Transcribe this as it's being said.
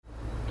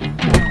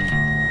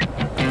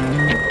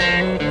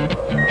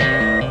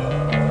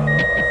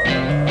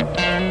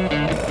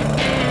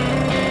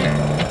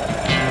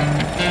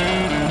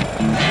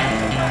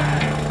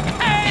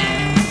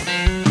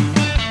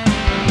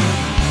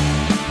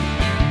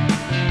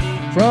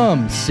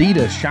From sea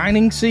to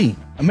shining sea,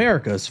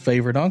 America's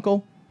favorite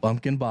uncle,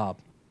 Bumpkin Bob.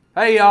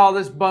 Hey y'all,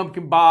 this is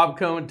Bumpkin Bob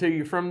coming to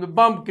you from the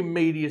Bumpkin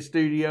Media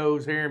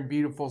Studios here in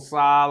beautiful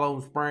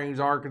Siloam Springs,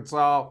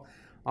 Arkansas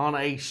on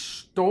a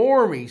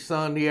stormy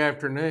Sunday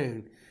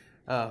afternoon.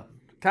 Kind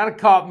of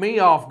caught me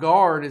off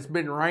guard. It's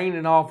been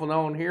raining off and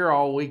on here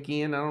all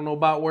weekend. I don't know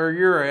about where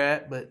you're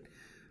at, but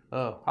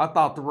I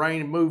thought the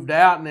rain had moved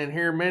out, and then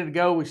here a minute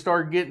ago we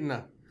started getting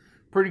a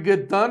pretty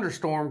good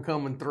thunderstorm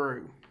coming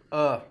through.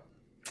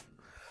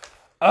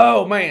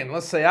 Oh man,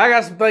 let's see. I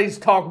got some things to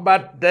talk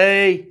about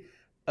today.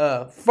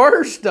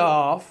 First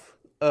off,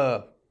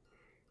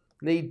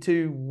 need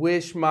to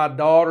wish my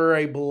daughter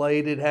a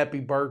belated happy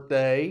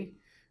birthday.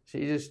 She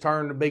just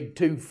turned a big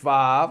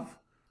 25.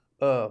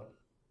 And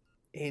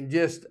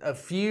just a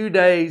few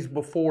days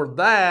before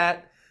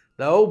that,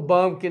 the old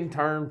bumpkin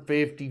turned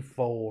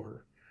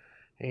 54.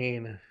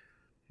 And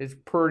it's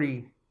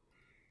pretty,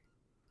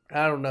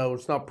 I don't know,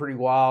 it's not pretty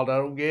wild, I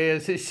don't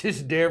guess. It's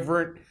just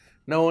different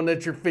knowing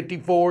that you're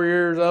 54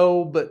 years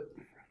old. But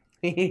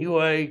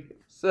anyway,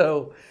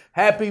 so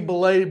happy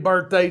belated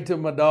birthday to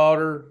my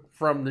daughter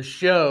from the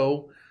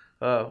show.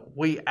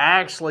 We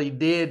actually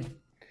did,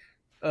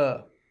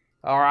 I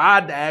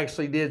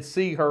actually did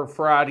see her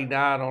Friday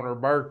night on her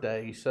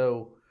birthday.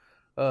 So,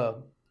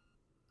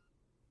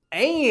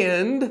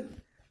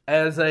 and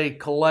as a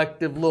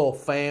collective little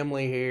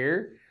family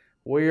here,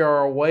 we are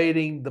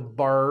awaiting the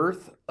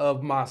birth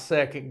of my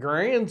second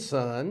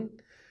grandson.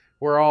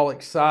 We're all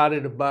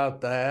excited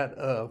about that.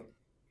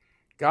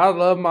 God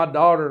love my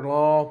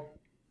daughter-in-law.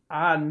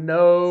 I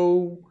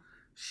know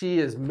she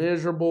is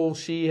miserable.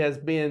 She has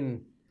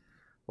been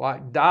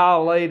like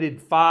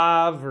dilated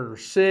 5 or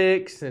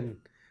 6 and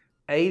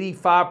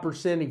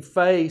 85%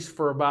 effaced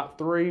for about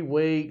 3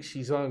 weeks.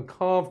 She's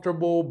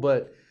uncomfortable,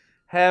 but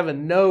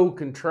having no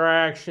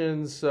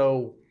contractions.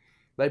 So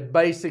they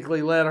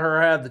basically let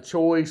her have the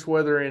choice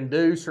whether to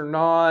induce or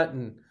not.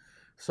 And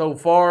so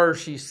far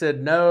she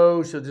said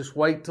no. She'll just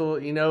wait till,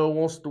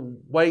 wants to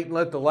wait and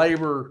let the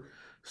labor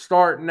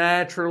start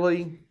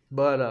naturally.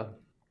 But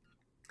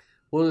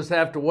we'll just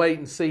have to wait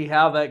and see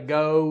how that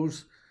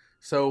goes.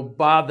 So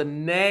by the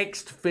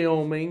next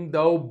filming, the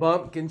old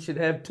bumpkin should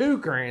have 2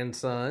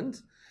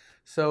 grandsons.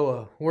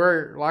 So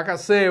like I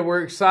said,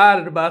 we're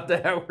excited about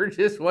that. We're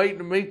just waiting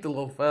to meet the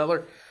little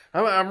feller.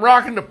 I'm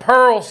rocking the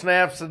pearl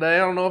snaps today. I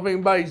don't know if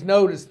anybody's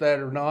noticed that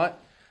or not.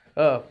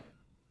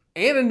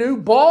 And a new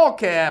ball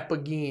cap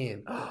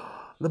again.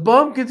 The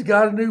bumpkin's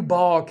got a new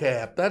ball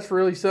cap. That's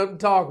really something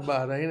to talk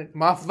about, ain't it?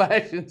 My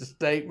fashion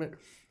statement.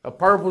 A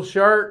purple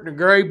shirt and a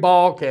gray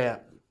ball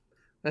cap.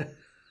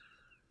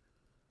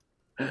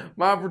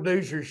 My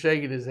producer's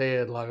shaking his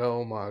head like,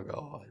 oh my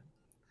God.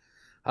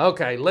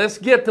 Okay, let's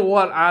get to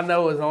what I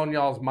know is on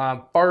y'all's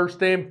mind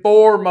first and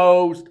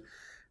foremost,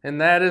 and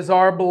that is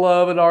our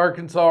beloved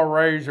Arkansas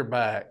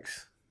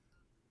Razorbacks.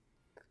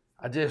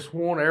 I just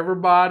want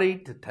everybody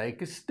to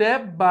take a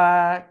step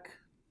back,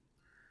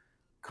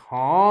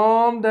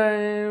 calm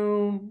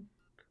down.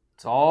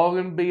 It's all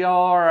going to be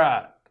all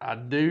right. I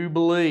do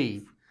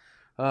believe.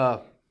 I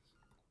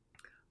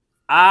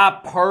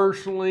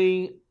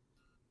personally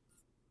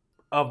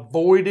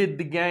avoided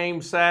the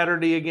game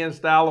Saturday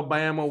against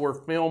Alabama. We're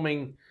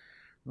filming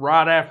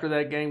right after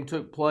that game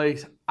took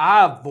place.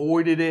 I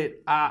avoided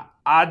it.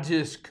 I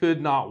just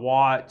could not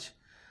watch.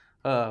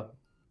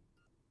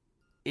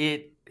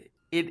 It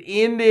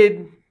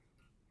ended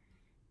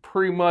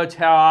pretty much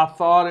how I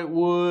thought it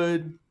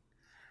would.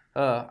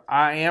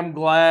 I am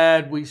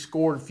glad we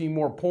scored a few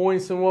more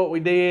points than what we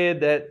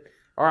did.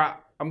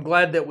 I'm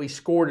glad that we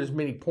scored as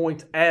many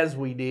points as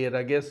we did,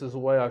 I guess is the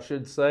way I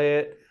should say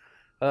it.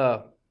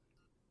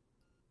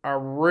 I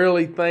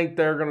really think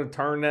they're going to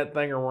turn that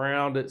thing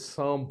around at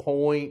some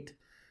point.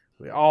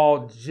 We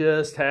all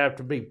just have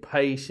to be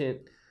patient.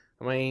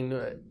 I mean,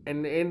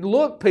 and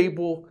look,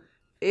 people,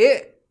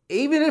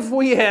 even if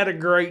we had a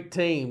great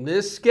team,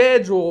 this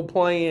schedule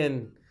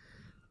playing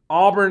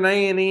Auburn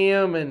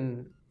A&M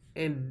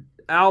and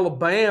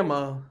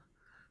Alabama,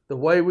 the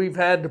way we've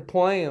had to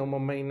play them, I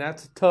mean,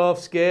 that's a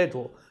tough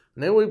schedule.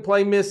 And then we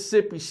play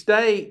Mississippi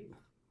State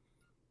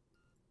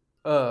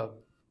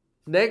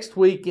next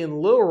week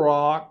in Little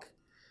Rock.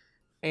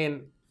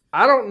 And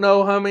I don't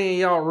know how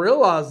many of y'all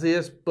realize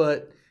this,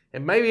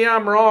 and maybe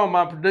I'm wrong,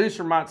 my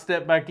producer might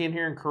step back in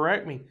here and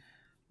correct me.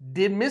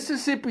 Did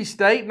Mississippi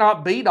State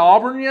not beat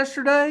Auburn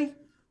yesterday?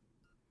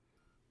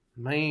 I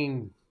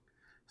mean,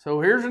 so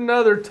here's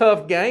another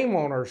tough game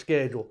on our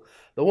schedule.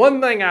 The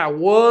one thing I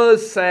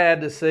was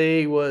sad to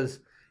see was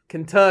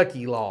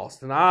Kentucky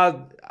lost. And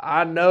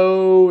I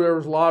know there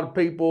was a lot of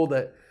people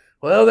that,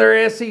 well,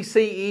 they're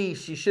SEC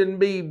East. You shouldn't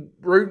be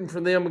rooting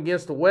for them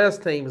against the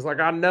West team. It's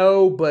like, I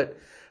know, but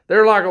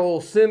they're like a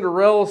little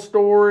Cinderella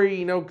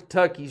story.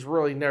 Kentucky's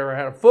really never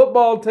had a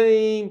football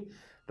team.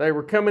 They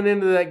were coming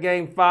into that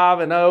game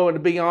 5-0, and to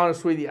be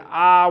honest with you,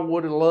 I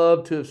would have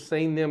loved to have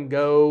seen them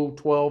go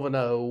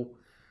 12-0,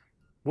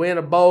 win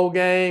a bowl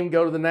game,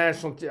 go to the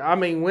national.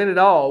 Win it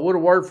all. It would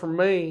have worked for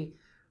me.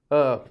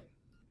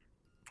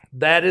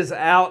 That is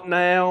out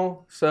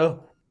now,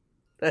 so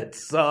That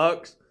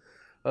sucks.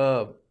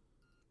 And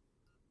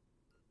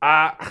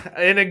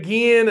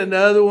again,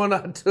 another one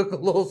I took a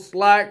little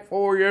slack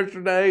for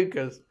yesterday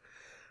because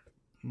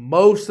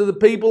most of the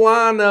people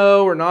I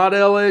know are not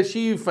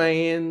LSU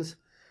fans.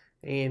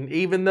 And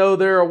even though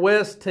they're a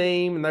West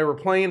team and they were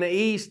playing the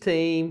East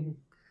team,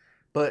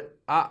 but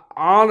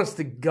honest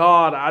to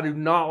God, I do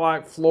not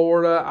like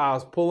Florida. I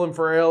was pulling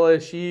for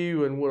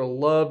LSU and would have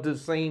loved to have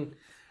seen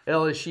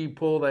LSU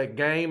pull that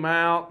game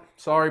out.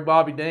 Sorry,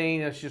 Bobby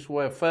Dean. That's just the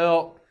way it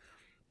felt.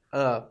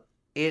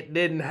 It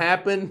didn't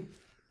happen.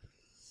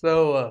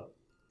 So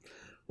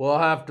we'll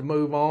have to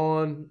move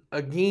on.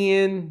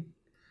 Again,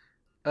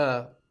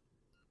 man,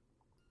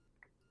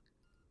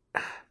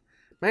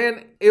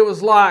 it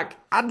was like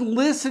I'd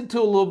listened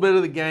to a little bit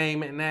of the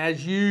game, and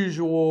as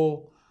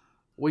usual,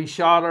 we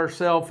shot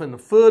ourselves in the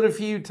foot a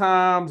few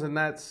times, and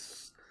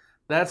that's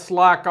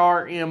like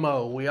our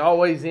MO. We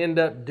always end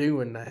up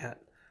doing that.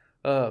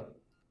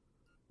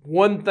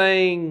 One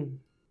thing,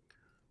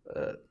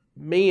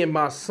 me and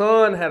my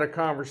son had a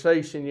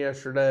conversation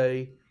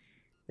yesterday,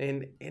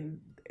 and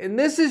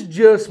this is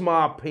just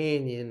my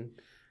opinion,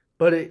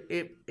 but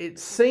it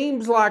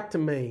seems like to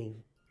me,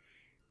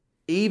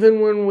 even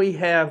when we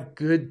have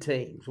good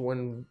teams,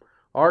 when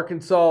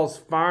Arkansas is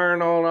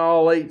firing on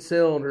all 8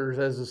 cylinders,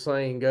 as the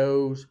saying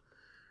goes,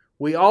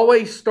 we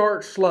always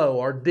start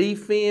slow. Our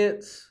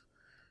defense,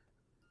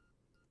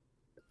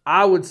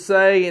 I would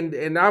say,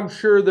 and I'm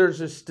sure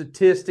there's a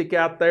statistic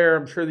out there,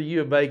 I'm sure the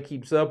U of A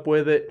keeps up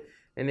with it,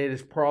 and it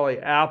is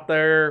probably out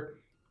there,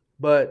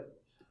 but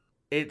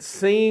it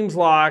seems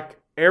like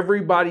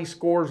everybody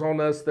scores on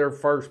us their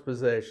first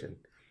possession.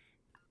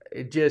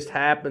 It just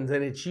happens,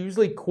 and it's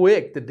usually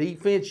quick. The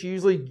defense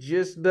usually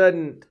just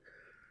doesn't,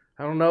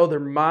 I don't know, their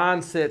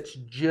mindset's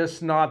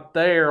just not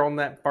there on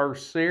that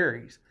first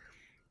series.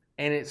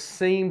 And it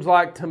seems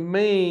like to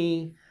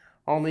me,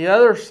 on the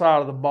other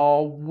side of the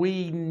ball,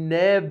 we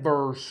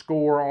never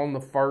score on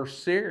the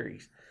first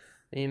series.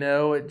 You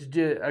know, it's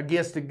just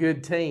against a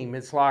good team.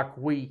 It's like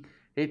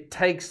it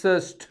takes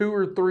us 2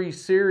 or 3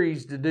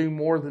 series to do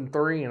more than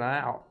 3 and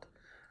out.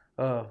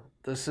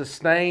 The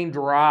sustained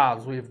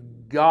drives, we've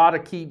got to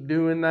keep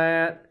doing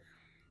that,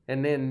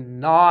 and then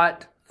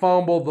not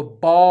fumble the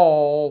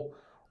ball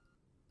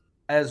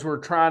as we're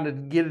trying to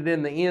get it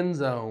in the end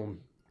zone.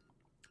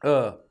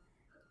 I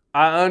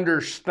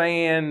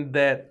understand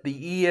that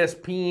the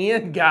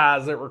ESPN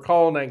guys that were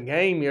calling that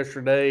game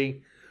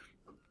yesterday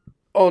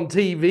on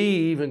TV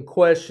even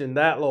questioned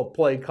that little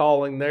play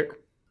calling there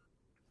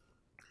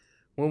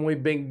when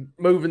we've been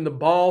moving the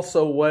ball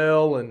so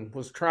well and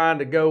was trying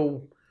to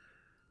go,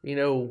 you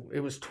know,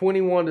 it was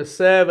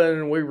 21-7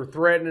 and we were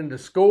threatening to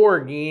score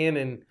again,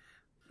 and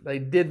they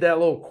did that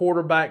little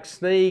quarterback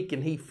sneak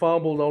and he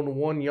fumbled on the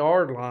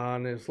 1-yard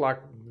line. It's like,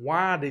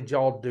 why did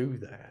y'all do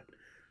that?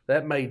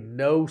 That made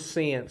no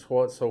sense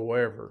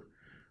whatsoever.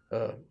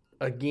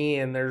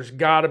 Again, there's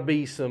got to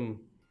be some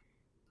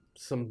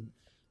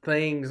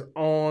things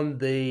on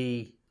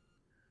the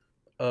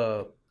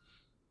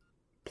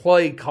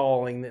play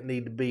calling that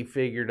need to be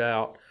figured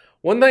out.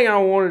 One thing I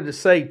wanted to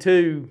say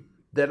too,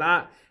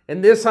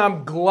 and this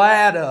I'm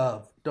glad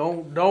of.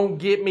 Don't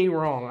get me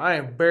wrong. I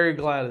am very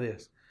glad of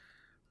this.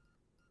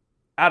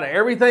 Out of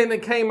everything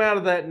that came out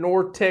of that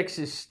North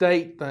Texas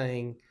State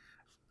thing,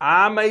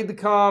 I made the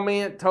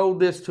comment, told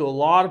this to a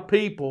lot of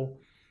people,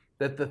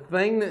 that the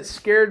thing that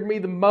scared me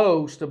the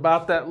most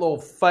about that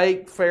little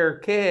fake fair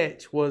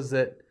catch was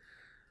that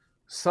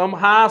some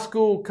high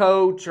school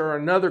coach or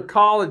another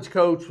college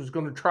coach was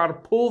going to try to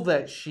pull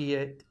that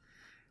shit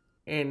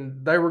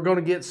and they were going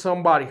to get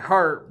somebody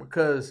hurt,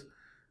 because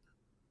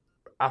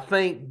I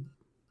think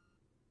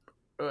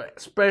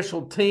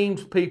special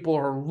teams people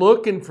are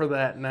looking for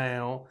that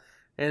now,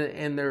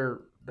 and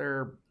they're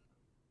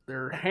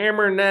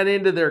hammering that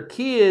into their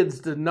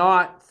kids to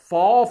not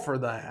fall for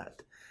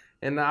that.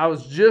 And I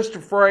was just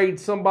afraid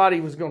somebody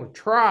was going to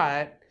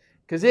try it,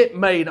 because it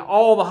made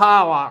all the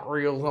highlight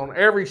reels on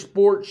every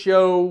sports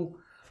show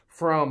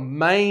from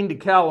Maine to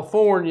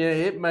California.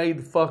 It made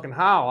the fucking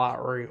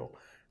highlight reel.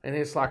 And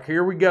it's like,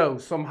 here we go.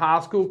 Some high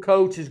school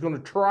coach is going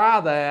to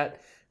try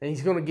that, and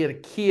he's going to get a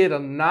kid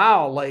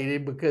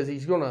annihilated because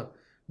he's going to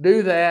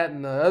do that,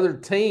 and the other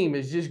team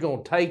is just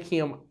going to take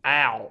him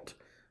out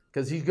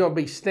because he's going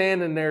to be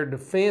standing there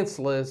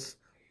defenseless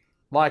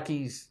like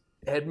he's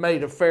had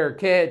made a fair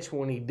catch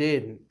when he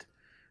didn't.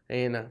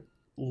 And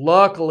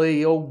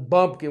luckily, old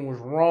Bumpkin was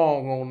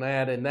wrong on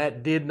that, and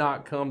that did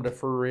not come to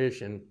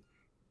fruition.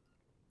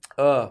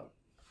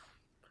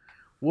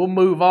 We'll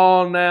move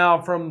on now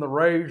from the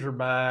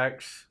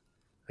Razorbacks.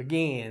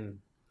 Again,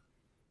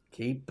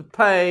 keep the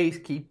pace,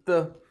 keep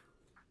the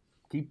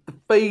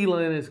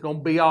feeling. It's going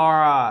to be all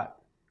right.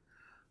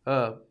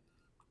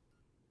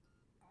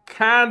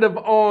 Kind of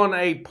on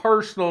a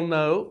personal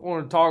note, I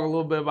want to talk a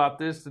little bit about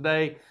this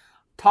today.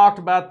 Talked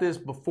about this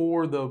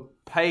before, the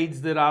page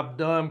that I've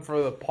done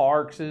for the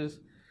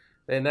Parkses,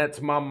 and that's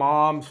my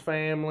mom's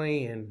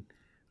family. And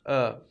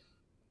I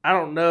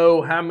don't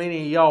know how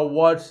many of y'all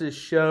watch this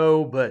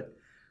show, but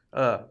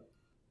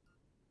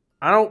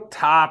I don't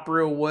type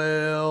real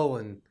well,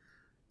 and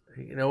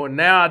and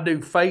now I do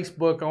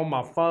Facebook on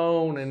my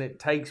phone, and it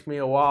takes me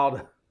a while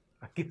to,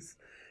 I guess,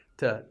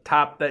 to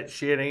type that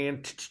shit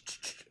in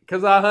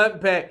because I hunt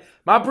and peck.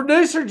 My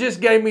producer just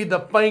gave me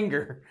the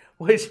finger,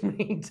 which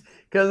means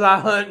because I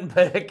hunt and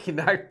peck and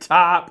I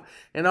type,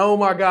 and oh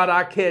my God,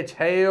 I catch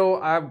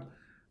hell. I'm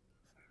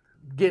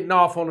getting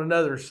off on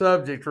another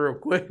subject real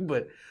quick,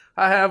 but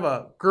I have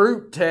a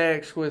group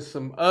text with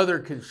some other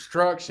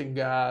construction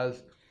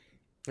guys.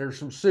 There's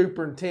some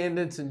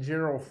superintendents and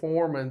general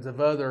foremans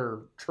of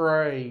other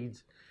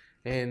trades,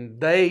 and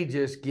they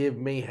just give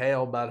me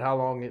hell about how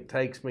long it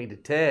takes me to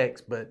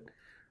text, but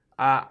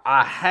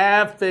I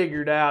have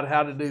figured out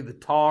how to do the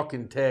talk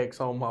and text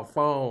on my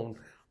phone,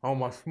 on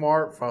my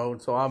smartphone,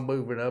 so I'm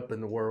moving up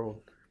in the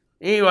world.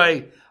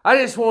 Anyway, I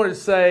just wanted to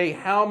say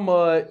how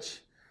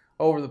much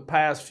over the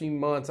past few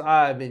months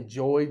I have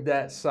enjoyed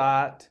that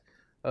site.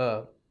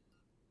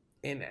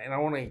 And I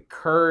want to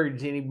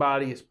encourage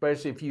anybody,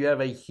 especially if you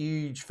have a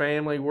huge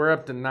family. We're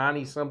up to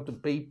 90-something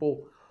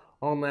people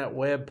on that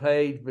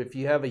webpage. But if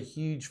you have a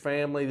huge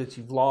family that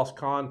you've lost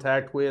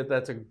contact with,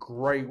 that's a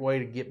great way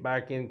to get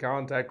back in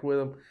contact with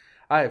them.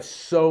 I have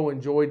so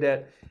enjoyed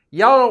that.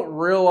 Y'all don't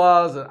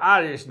realize that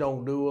I just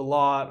don't do a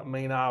lot. I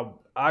mean,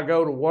 I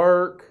go to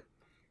work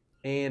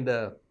and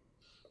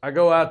I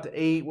go out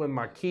to eat with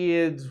my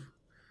kids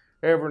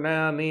every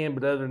now and then.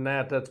 But other than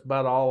that, that's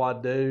about all I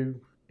do.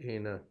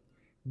 And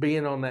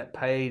being on that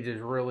page has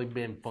really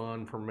been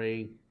fun for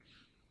me.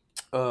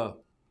 The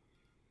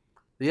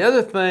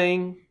other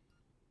thing,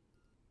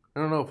 I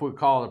don't know if we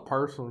call it a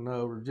personal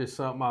note or just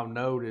something I've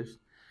noticed.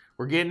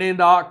 We're getting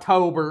into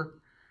October.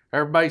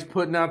 Everybody's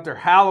putting out their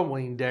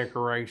Halloween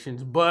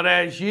decorations. But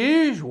as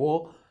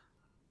usual,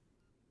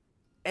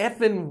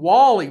 effing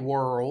Wally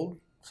World,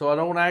 so I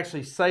don't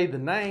actually say the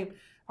name,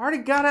 already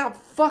got out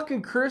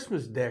fucking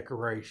Christmas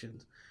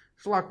decorations.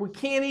 It's like we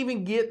can't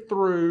even get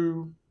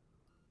through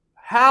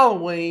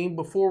Halloween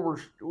before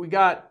we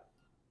got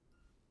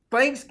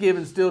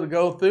Thanksgiving still to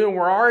go through, and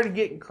we're already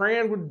getting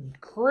crammed with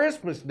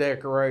Christmas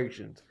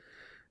decorations.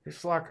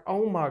 It's like,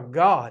 oh my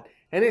God.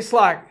 And it's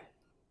like,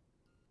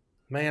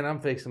 man, I'm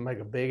fixing to make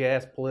a big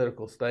ass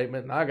political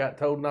statement, and I got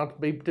told not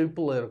to be too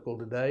political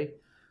today.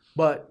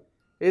 But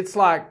it's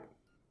like,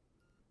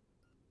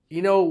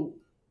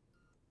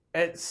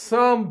 at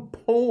some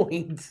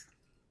point,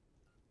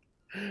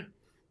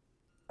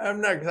 I'm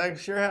not exactly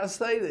sure how to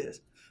say this.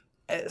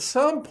 At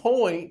some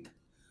point,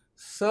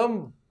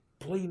 some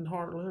bleeding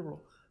heart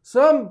liberal,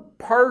 some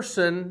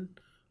person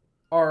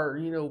or,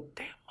 damn Muslim,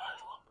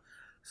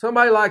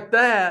 somebody like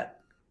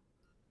that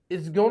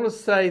is going to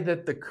say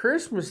that the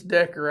Christmas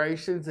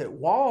decorations at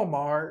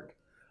Walmart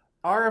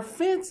are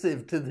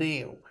offensive to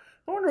them.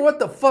 I wonder what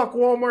the fuck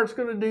Walmart's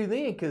going to do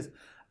then, because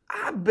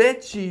I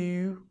bet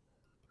you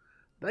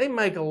they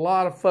make a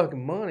lot of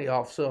fucking money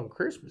off selling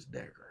Christmas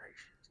decorations.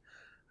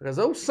 Because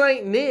old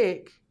St.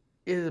 Nick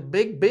is a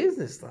big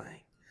business thing.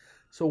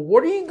 So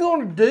what are you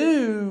going to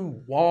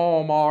do,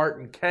 Walmart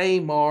and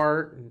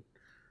Kmart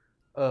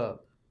and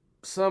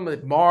some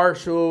of the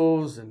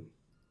Marshalls and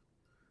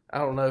I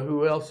don't know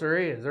who else there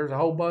is. There's a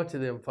whole bunch of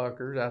them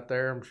fuckers out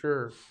there, I'm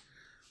sure.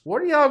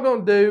 What are y'all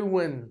going to do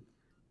when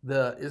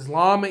the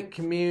Islamic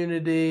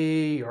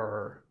community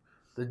or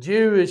the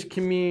Jewish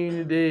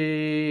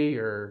community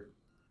or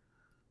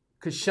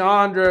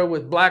Cassandra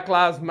with Black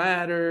Lives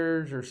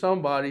Matters or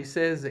somebody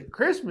says that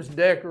Christmas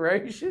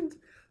decorations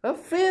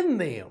offend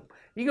them?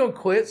 You going to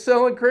quit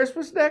selling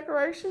Christmas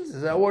decorations?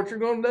 Is that what you're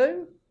going to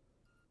do?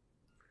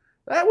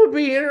 That would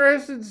be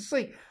interesting to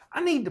see.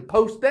 I need to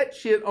post that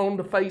shit on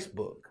the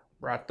Facebook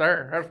right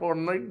there. That's what I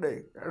need to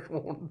do. That's what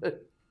I want to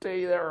tell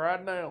you that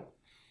right now.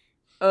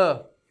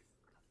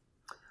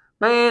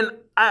 Man,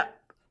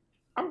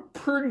 I'm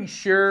pretty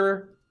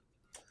sure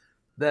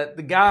that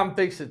the guy I'm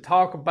fixing to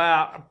talk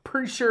about, I'm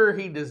pretty sure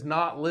he does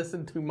not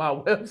listen to my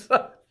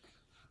website.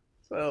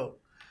 So,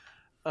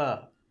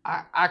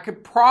 I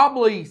could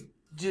probably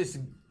just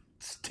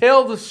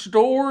tell the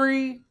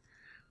story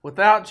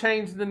without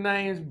changing the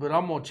names, but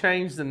I'm going to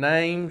change the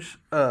names.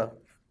 I'm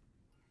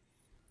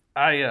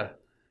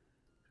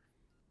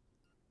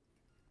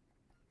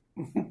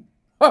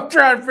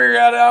trying to figure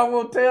out how I'm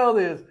going to tell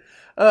this.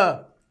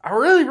 I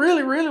really,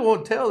 really, really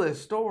want to tell this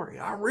story.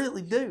 I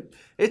really do.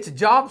 It's a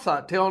job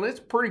site telling. It's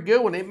a pretty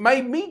good one. It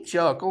made me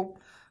chuckle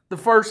the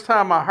first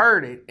time I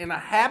heard it. And I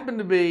happened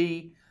to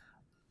be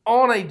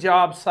on a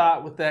job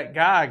site with that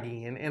guy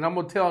again. And I'm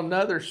going to tell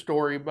another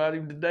story about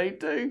him today,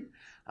 too.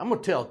 I'm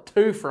going to tell a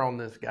twofer on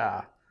this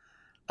guy.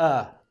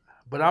 But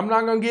I'm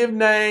not going to give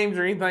names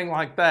or anything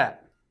like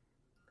that.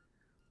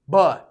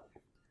 But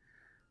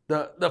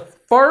the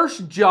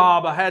first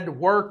job I had to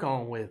work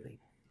on with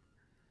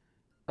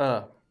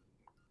him,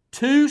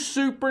 two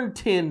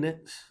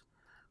superintendents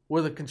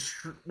with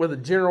a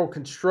general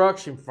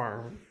construction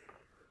firm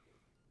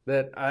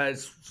that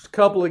it's a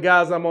couple of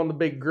guys I'm on the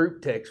big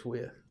group text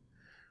with.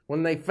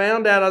 When they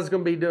found out I was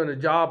going to be doing a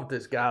job with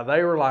this guy,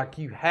 they were like,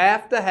 you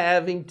have to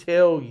have him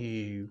tell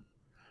you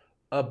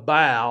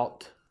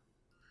about,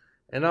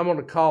 and I'm going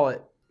to call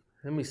it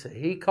let me see.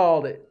 He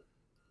called it,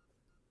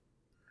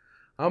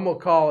 I'm going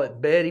to call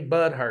it Betty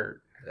Butthurt.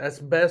 That's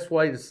the best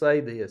way to say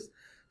this.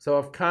 So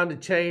I've kind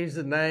of changed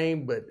the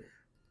name, but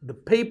the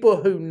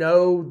people who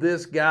know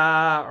this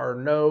guy or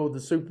know the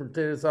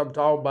superintendents I'm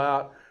talking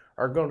about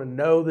are going to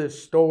know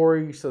this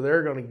story, so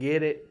they're going to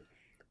get it.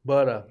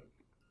 But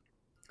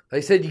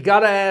they said, you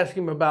got to ask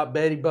him about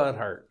Betty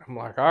Butthurt. I'm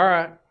like, all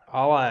right,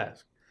 I'll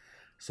ask.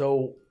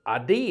 So I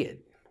did.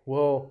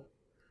 Well,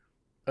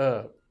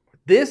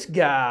 this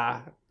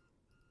guy,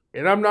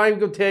 and I'm not even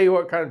going to tell you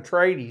what kind of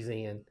trade he's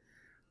in,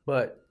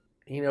 but,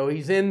 you know,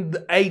 he's in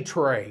a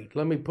trade.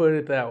 Let me put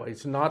it that way.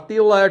 It's not the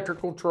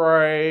electrical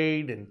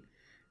trade, and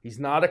he's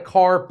not a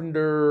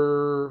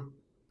carpenter,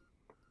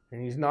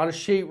 and he's not a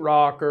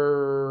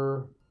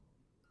sheetrocker,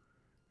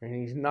 and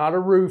he's not a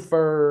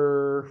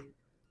roofer.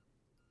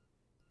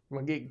 Am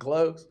I getting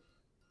close?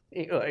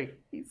 Anyway,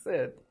 he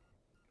said,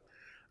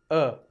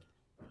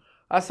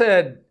 I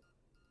said,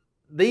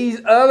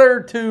 these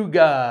other two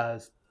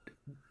guys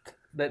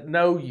that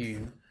know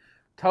you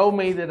told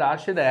me that I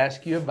should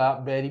ask you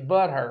about Betty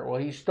Butthurt. Well,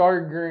 he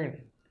started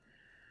grinning.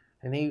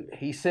 And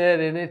he said,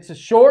 and it's a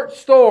short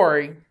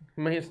story.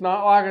 I mean, it's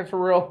not like it's a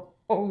real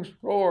long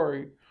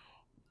story.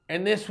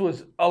 And this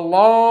was a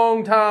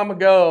long time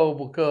ago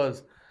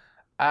because,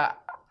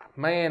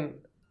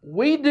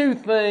 we do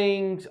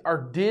things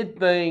or did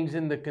things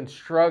in the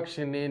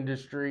construction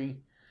industry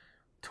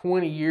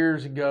 20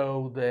 years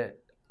ago that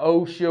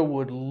OSHA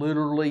would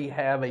literally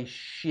have a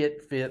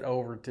shit fit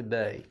over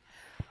today.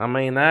 I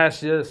mean,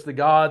 that's just the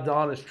God's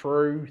honest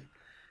truth.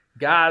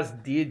 Guys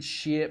did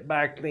shit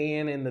back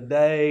then in the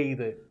day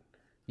that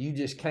you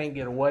just can't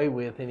get away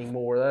with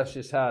anymore. That's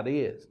just how it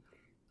is.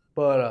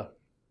 But,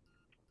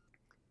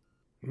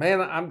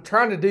 man, I'm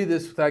trying to do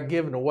this without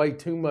giving away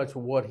too much of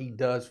what he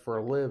does for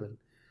a living.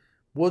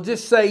 We'll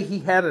just say he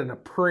had an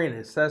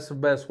apprentice. That's the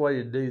best way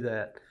to do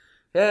that.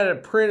 He had an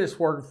apprentice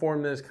working for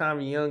him that's kind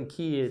of a young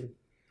kid,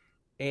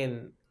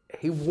 and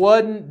he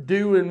wasn't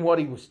doing what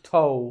he was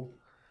told.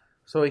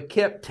 So he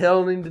kept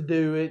telling him to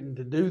do it and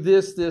to do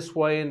this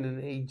way,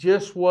 and he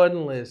just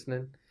wasn't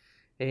listening.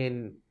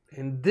 And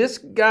this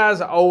guy's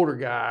an older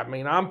guy. I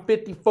mean, I'm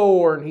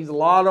 54, and he's a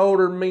lot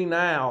older than me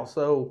now.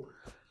 So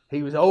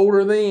he was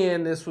older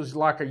then. This was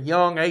like a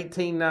young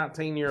 18,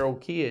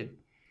 19-year-old kid.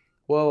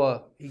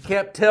 Well, he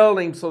kept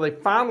telling him, so they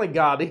finally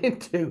got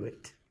into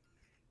it.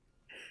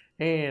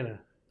 And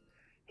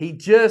he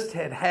just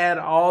had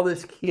all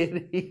this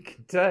kid he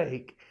could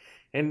take.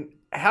 And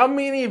how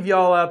many of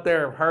y'all out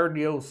there have heard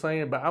the old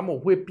saying about, I'm going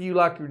to whip you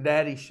like your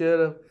daddy should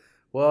have?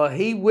 Well,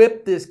 he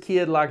whipped this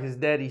kid like his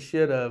daddy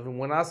should have. And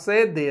when I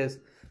say this,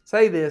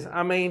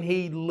 I mean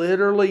he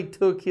literally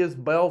took his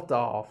belt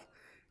off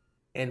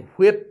and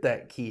whipped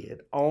that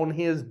kid on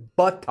his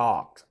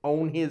buttocks,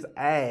 on his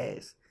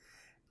ass.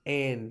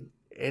 And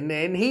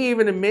he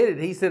even admitted,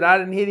 he said, I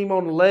didn't hit him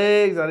on the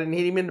legs, I didn't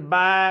hit him in the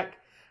back,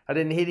 I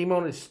didn't hit him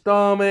on his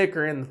stomach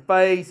or in the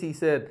face. He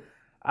said,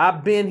 I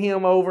bent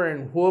him over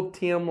and whooped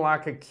him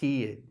like a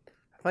kid.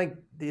 I think,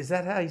 is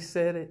that how he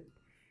said it?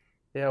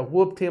 Yeah,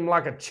 whooped him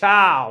like a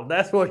child.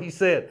 That's what he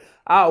said.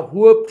 I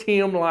whooped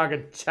him like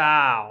a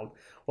child.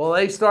 Well,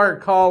 they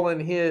started calling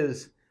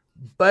his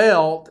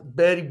belt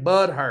Betty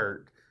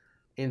Butthurt.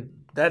 And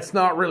that's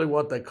not really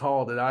what they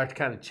called it. I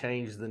kind of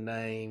changed the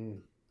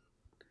name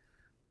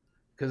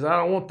because I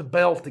don't want the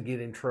belt to get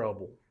in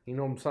trouble. You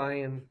know what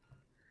I'm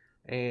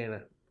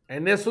saying?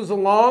 And this was a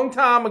long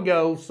time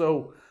ago,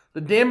 so the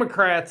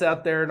Democrats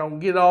out there don't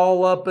get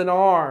all up in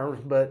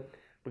arms, but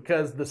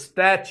because the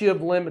statute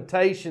of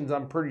limitations,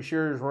 I'm pretty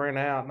sure, is ran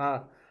out. And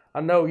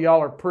I know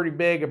y'all are pretty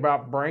big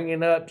about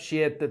bringing up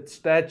shit that the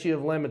statute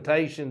of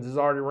limitations has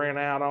already ran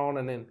out on,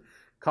 and then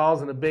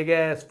causing a big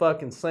ass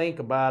fucking sink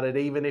about it,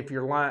 even if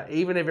you're lying,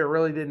 even if it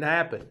really didn't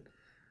happen.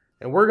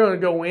 And we're going to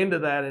go into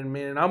that in a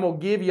minute. I'm going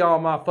to give y'all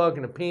my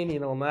fucking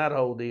opinion on that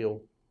whole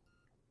deal.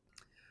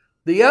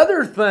 The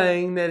other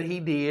thing that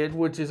he did,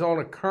 which is on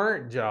a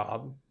current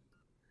job,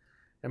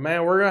 and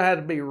man, we're going to have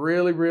to be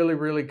really, really,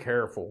 really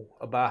careful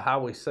about how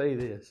we say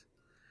this.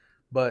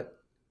 But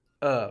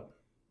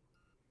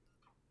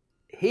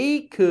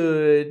he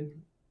could,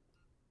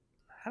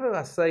 how did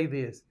I say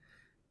this?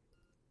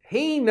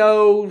 He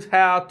knows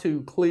how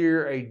to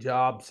clear a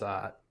job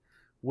site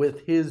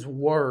with his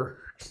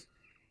words.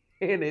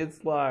 And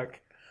it's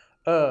like,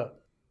 there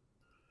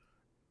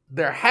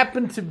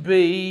happened to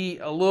be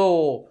a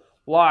little,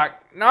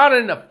 like, not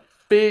an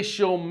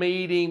official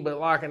meeting, but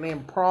like an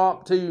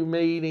impromptu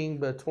meeting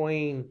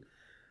between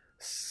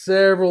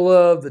several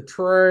of the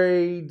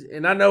trades.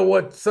 And I know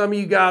what some of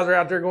you guys are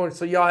out there going,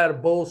 so y'all had a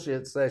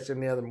bullshit session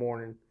the other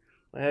morning.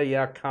 Well,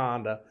 yeah,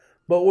 kinda.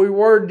 But we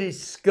were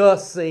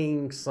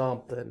discussing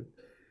something.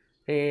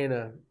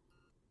 And,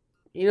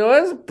 you know,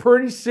 it was a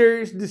pretty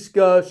serious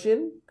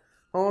discussion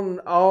on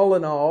all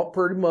in all,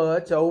 pretty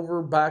much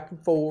over back and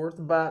forth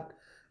about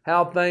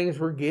how things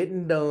were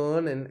getting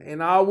done.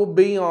 And I will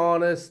be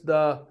honest,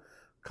 the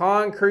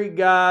concrete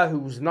guy who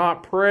was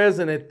not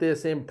present at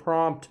this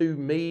impromptu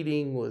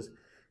meeting was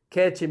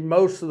catching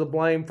most of the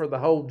blame for the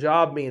whole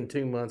job being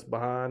 2 months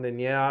behind.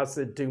 And yeah, I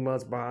said 2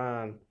 months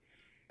behind.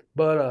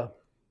 But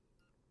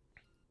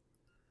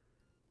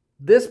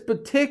this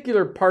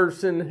particular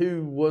person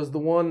who was the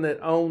one that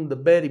owned the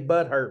Betty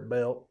Butthurt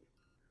belt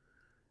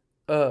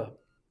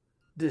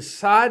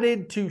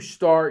decided to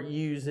start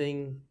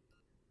using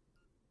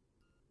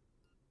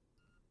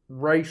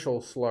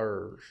racial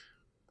slurs.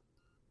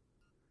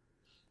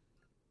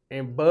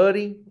 And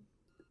buddy,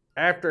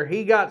 after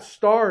he got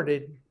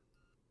started,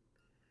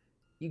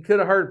 you could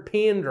have heard a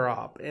pin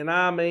drop. And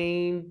I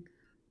mean,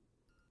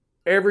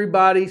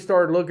 everybody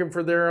started looking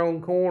for their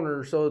own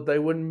corner so that they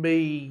wouldn't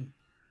be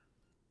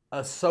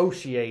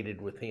associated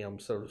with him,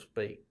 so to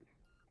speak.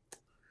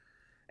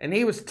 And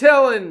he was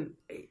telling,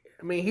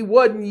 I mean, he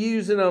wasn't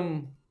using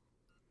them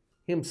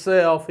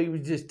himself. He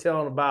was just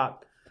telling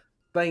about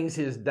things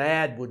his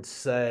dad would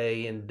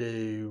say and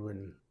do.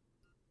 And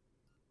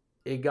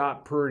it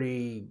got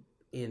pretty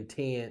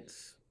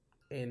intense.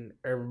 And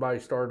everybody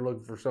started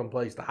looking for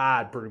someplace to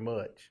hide pretty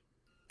much.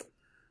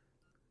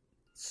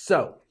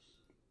 So,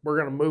 we're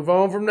going to move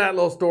on from that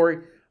little story.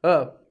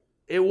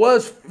 It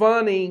was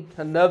funny,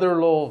 another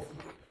little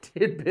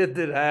tidbit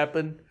that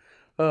happened.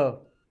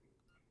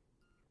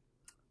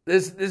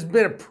 This has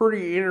been a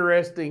pretty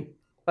interesting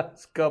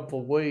last couple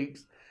of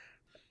weeks.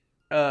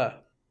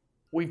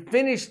 We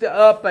finished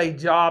up a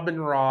job in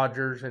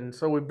Rogers, and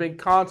so we've been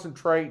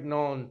concentrating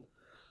on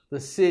the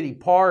city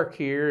park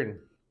here.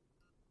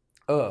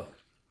 And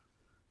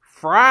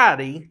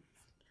Friday,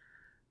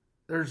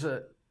 there's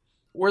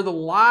where the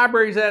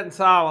library's at in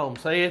Siloam,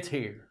 say it's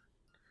here.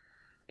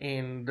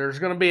 And there's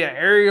going to be an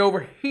area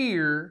over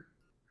here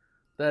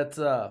that's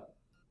going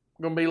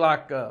to be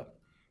like a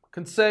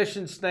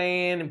concession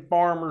stand and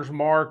farmer's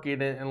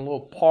market and a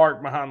little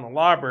park behind the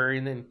library.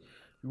 And then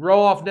you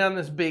roll off down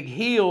this big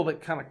hill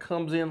that kind of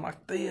comes in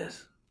like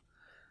this.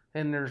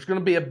 And there's going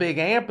to be a big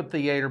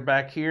amphitheater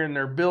back here, and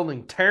they're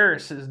building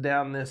terraces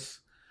down this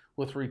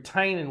with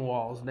retaining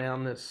walls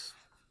down this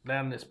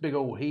big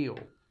old hill.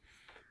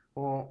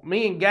 Well,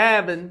 me and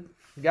Gavin,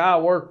 the guy I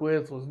work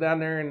with, was down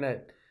there in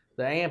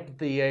the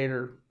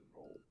amphitheater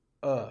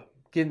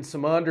getting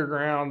some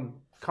underground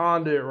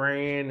conduit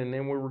ran, and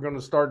then we were going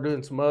to start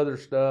doing some other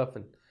stuff.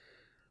 And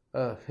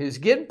it was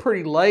getting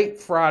pretty late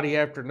Friday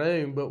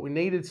afternoon, but we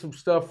needed some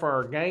stuff for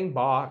our game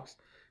box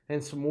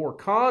and some more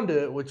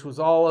conduit, which was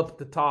all up at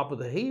the top of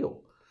the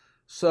hill.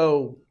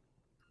 So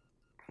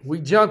we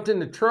jumped in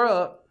the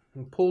truck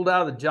and pulled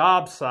out of the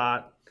job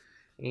site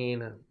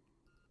and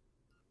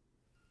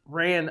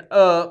ran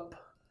up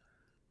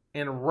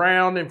and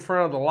around in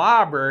front of the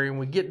library, and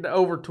we get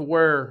over to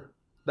where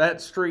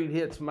that street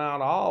hits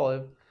Mount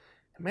Olive.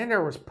 And man,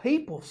 there was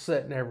people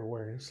sitting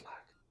everywhere. It's like,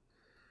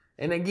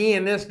 and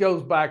again, this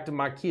goes back to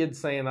my kids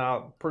saying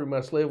I pretty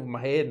much live with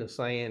my head in the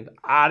sand.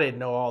 I didn't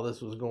know all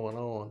this was going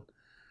on.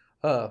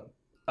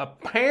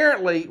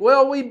 Apparently,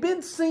 well, we've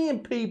been seeing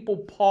people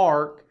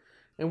park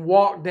and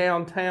walk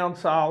downtown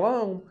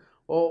Siloam.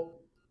 Well,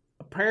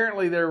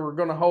 apparently they were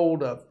going to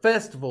hold a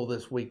festival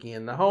this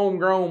weekend, the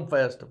Homegrown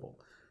Festival.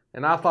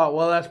 And I thought,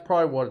 well, that's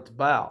probably what it's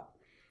about.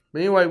 But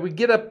anyway, we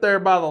get up there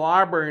by the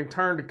library and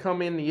turn to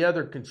come in the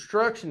other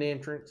construction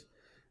entrance.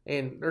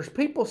 And there's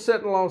people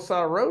sitting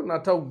alongside the road. And I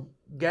told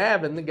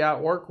Gavin, the guy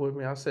at work with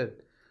me, I said,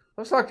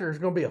 looks like there's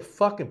going to be a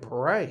fucking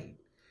parade.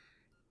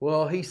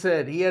 Well, he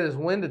said, he had his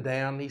window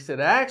down. He said,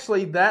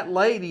 actually, that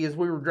lady, as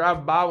we were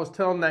driving by, was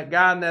telling that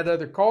guy in that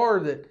other car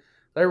that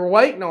they were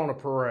waiting on a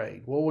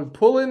parade. Well, we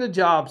pull in the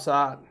job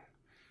site,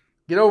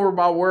 get over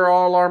by where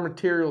all our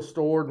material's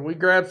stored, and we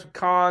grab some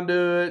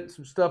conduit,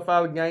 some stuff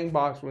out of the game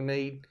box we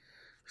need,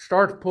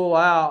 start to pull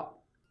out.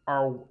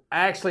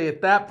 Actually,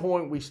 at that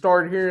point, we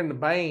started hearing the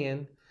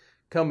band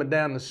coming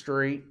down the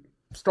street.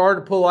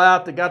 Started to pull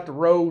out. They got the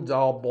roads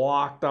all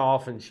blocked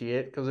off and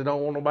shit because they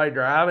don't want nobody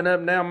driving up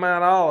and down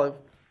Mount Olive.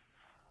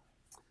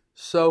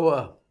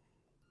 So,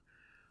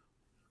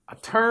 I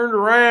turned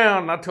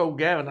around and I told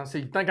Gavin, I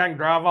said, you think I can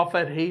drive off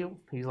that hill?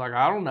 He's like,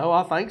 I don't know.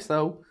 I think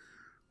so.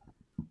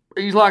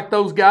 He's like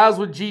those guys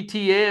with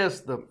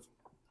GTS, the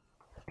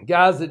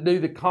guys that do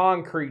the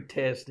concrete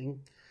testing.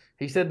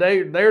 He said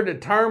they're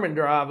determined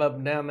to drive up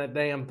and down that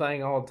damn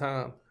thing all the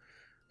time.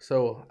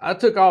 So I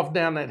took off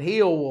down that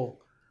hill. Well,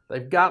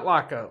 they've got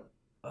like a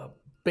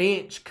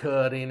bench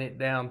cut in it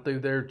down through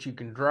there that you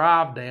can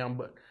drive down.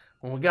 But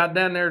when we got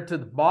down there to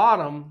the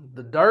bottom,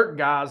 the dirt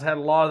guys had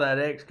a lot of that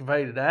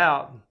excavated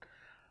out.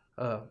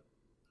 I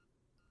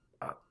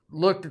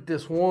looked at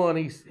this one.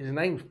 His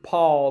name's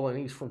Paul, and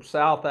he's from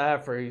South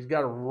Africa. He's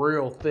got a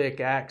real thick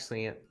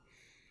accent.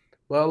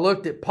 Well, I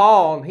looked at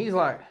Paul, and he's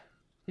like,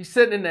 he's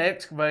sitting in the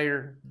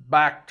excavator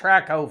back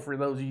track hole, for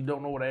those of you who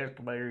don't know what an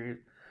excavator is,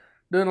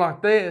 doing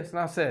like this. And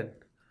I said,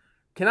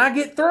 can I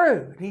get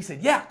through? And he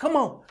said, yeah, come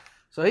on.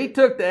 So he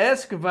took the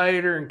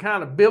excavator and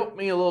kind of built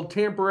me a little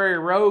temporary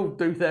road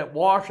through that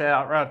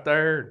washout right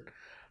there.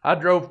 I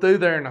drove through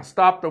there and I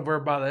stopped over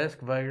by the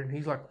excavator, and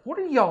he's like, what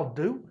are y'all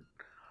doing?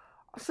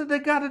 I said, they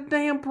got a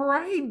damn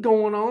parade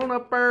going on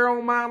up there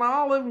on Mount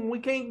Olive and we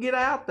can't get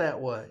out that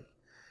way.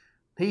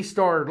 He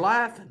started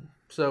laughing.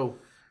 So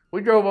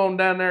we drove on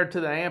down there to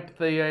the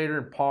amphitheater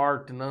and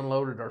parked and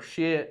unloaded our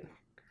shit.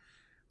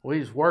 We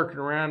was working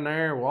around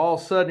there. Well, all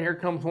of a sudden, here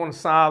comes one of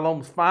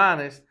Siloam's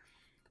finest,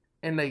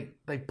 and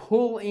they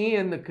pull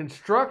in the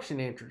construction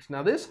entrance.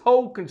 Now, this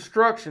whole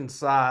construction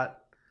site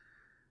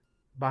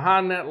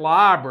behind that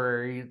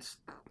library, it's,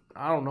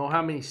 I don't know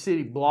how many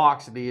city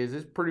blocks it is.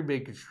 It's a pretty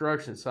big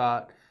construction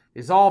site.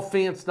 It's all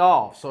fenced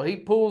off. So he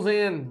pulls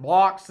in and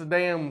blocks the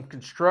damn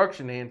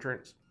construction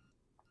entrance.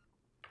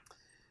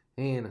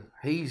 And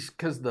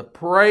because the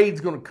parade's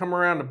going to come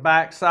around the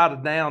back side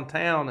of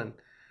downtown and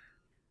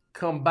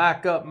come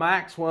back up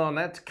Maxwell, and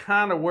that's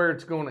kind of where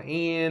it's going to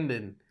end.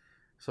 And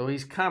so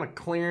he's kind of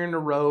clearing the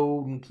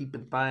road and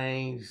keeping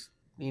things,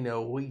 he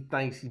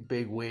thinks he's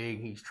big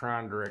wig. He's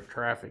trying to direct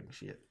traffic and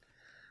shit.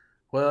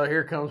 Well,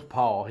 here comes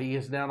Paul. He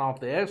is down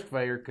off the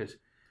excavator because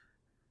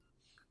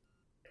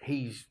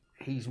he's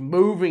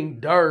moving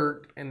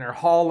dirt, and they're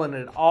hauling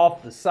it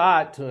off the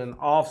site to an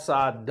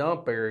offside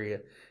dump area.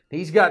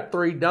 He's got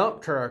 3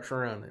 dump trucks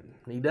running.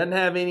 He doesn't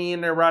have any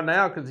in there right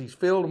now because he's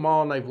filled them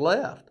all and they've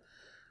left.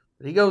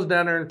 But he goes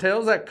down there and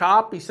tells that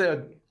cop, he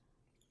said,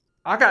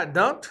 I got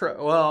dump truck.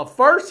 Well,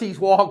 first he's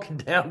walking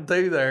down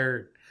through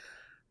there.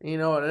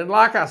 And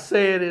like I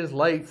said, it's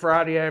late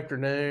Friday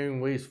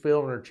afternoon. We was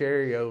filming our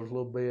Cheerios a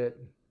little bit.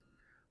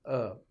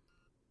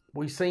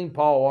 We seen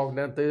Paul walking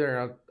down through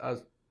there, and I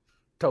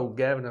told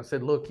Gavin, I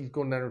said, look, he's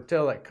going down there to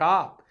tell that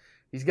cop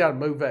he's got to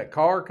move that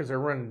car because they're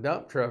running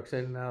dump trucks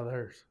in and out of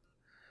theirs.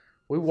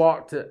 We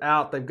walked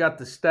out. They've got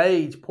the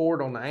stage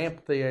poured on the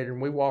amphitheater,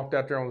 and we walked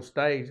out there on the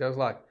stage. I was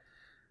like,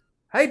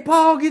 hey,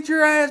 Paul, get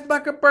your ass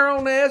back up there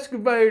on the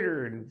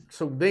excavator. And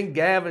so then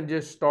Gavin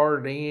just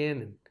started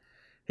in, and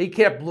he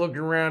kept looking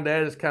around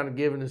at us, kind of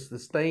giving us the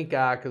stink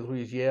eye because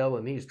we was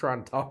yelling. He was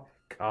trying to talk to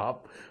the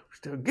cop.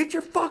 Still, get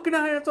your fucking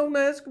ass on the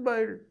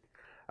excavator.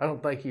 I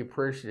don't think he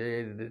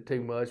appreciated it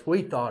too much.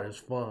 We thought it was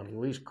funny.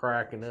 We was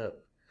cracking up.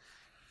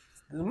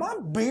 Does my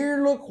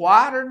beard look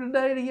whiter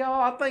today to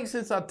y'all? I think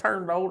since I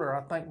turned older,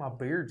 I think my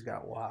beard's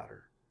got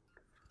whiter.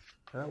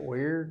 Is that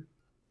weird?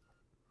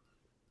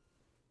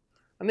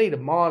 I need a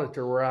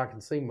monitor where I can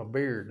see my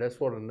beard. That's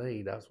what I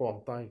need. That's what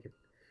I'm thinking.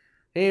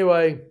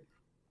 Anyway,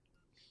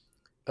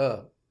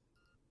 the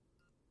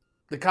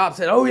cop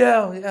said, "Oh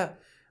yeah.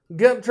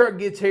 Dump truck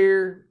gets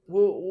here.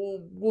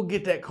 We'll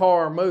get that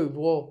car moved."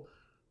 Well,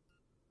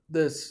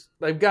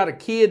 they've got a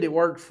kid that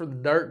works for the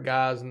dirt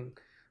guys, and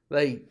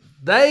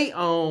they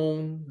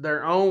own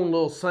their own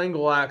little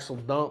single axle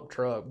dump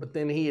truck. But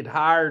then he had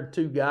hired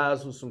 2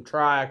 guys with some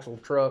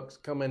triaxle trucks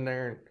come in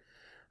there, and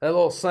that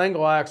little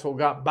single axle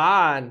got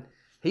by, and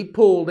he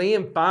pulled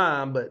in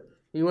fine, but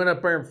he went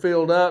up there and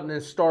filled up and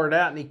then started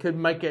out, and he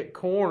couldn't make that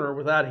corner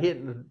without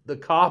hitting the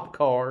cop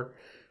car.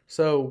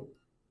 So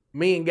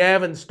me and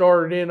Gavin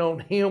started in on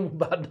him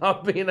about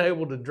not being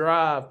able to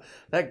drive.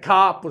 That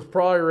cop was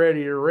probably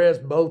ready to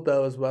arrest both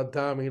of us by the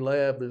time he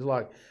left. It's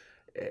like,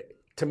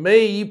 to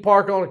me, you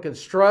park on a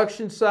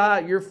construction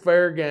site, you're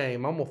fair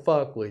game. I'm going to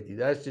fuck with you.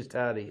 That's just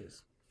how it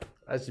is.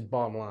 That's the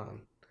bottom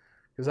line.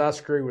 Because I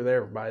screw with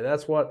everybody.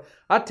 That's what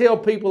I tell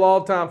people all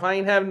the time. If I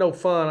ain't having no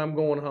fun, I'm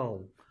going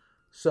home.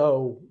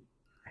 So,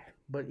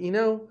 but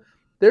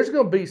there's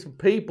going to be some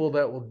people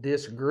that will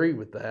disagree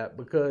with that,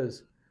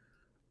 because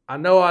I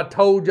know I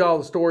told y'all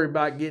the story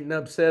about getting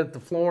upset at the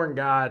flooring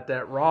guy at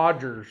that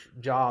Rogers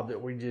job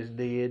that we just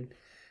did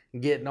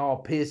and getting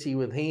all pissy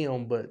with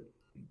him. But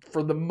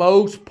for the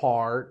most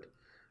part,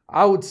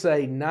 I would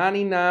say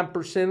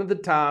 99% of the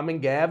time,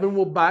 and Gavin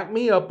will back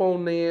me up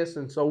on this,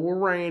 and so will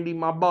Randy,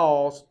 my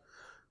boss,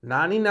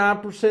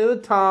 99% of the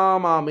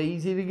time, I'm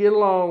easy to get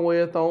along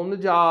with on the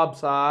job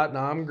site, and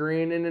I'm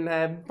grinning and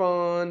having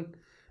fun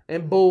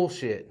and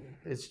bullshit.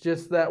 It's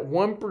just that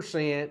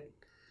 1%,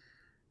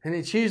 and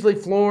it's usually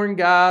flooring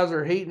guys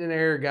or heating and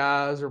air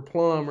guys or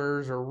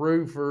plumbers or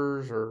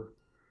roofers or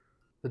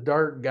the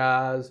dirt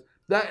guys.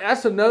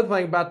 That's another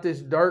thing about this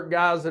dirt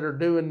guys that are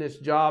doing this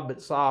job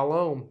at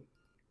Siloam.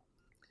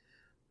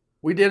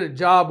 We did a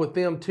job with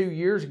them 2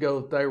 years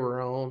ago that they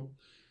were on,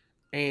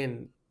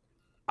 and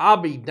I'll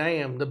be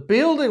damned. The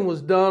building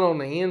was done on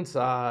the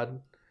inside.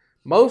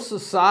 Most of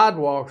the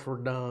sidewalks were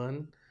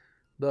done.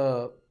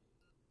 The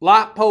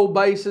light pole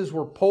bases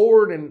were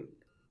poured, and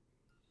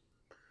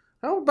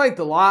I don't think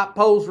the light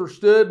poles were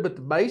stood, but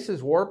the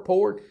bases were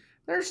poured.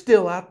 They're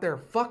still out there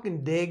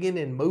fucking digging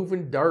and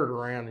moving dirt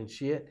around and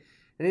shit.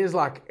 And it was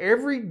like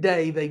every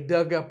day they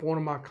dug up one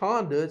of my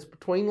conduits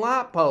between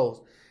light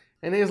poles.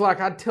 And it's like,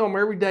 I'd tell them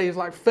every day, it's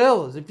like,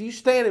 fellas, if you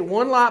stand at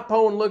one light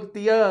pole and look at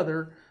the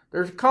other,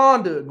 there's a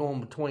conduit going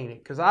between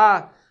it. Because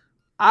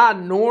I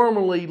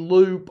normally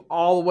loop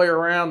all the way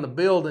around the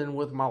building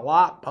with my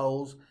light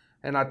poles.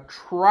 And I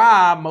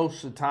try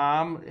most of the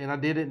time, and I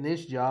did it in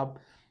this job,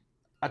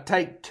 I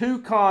take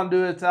 2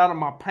 conduits out of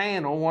my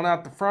panel, one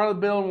out the front of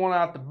the building, one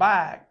out the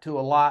back, to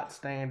a light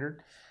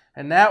standard.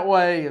 And that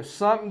way, if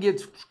something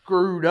gets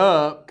screwed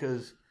up,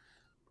 because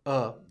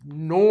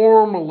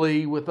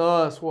normally with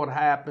us, what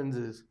happens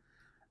is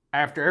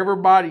after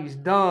everybody's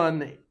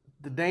done,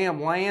 the damn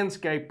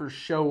landscapers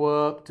show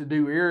up to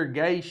do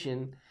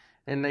irrigation,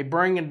 and they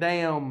bring a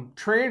damn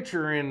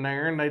trencher in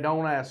there and they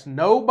don't ask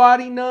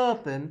nobody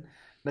nothing.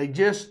 They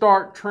just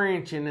start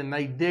trenching and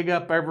they dig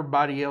up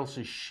everybody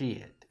else's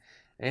shit.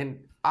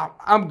 And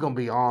I'm going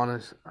to be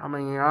honest. I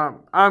mean,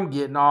 I'm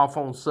getting off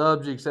on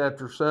subjects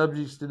after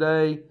subjects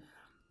today.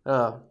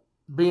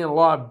 Being a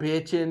lot of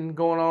bitching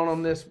going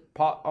on this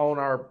on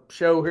our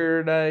show here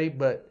today,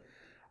 but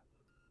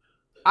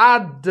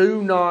I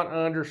do not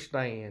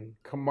understand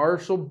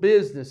commercial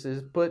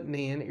businesses putting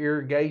in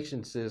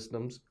irrigation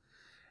systems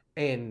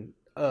and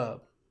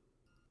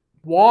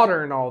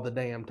watering all the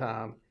damn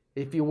time.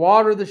 If you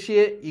water the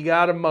shit, you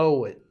got to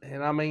mow it.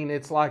 And I mean,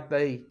 it's like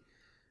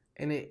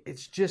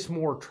it's just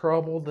more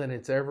trouble than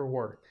it's ever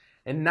worth.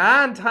 And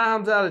 9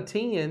 times out of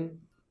 10,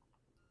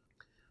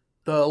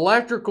 the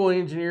electrical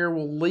engineer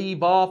will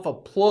leave off a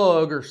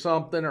plug or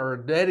something or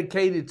a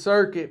dedicated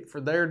circuit for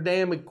their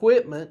damn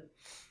equipment.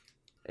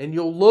 And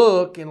you'll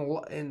look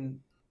and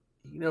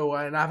you know,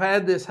 and I've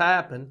had this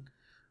happen.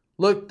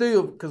 Look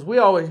through, because we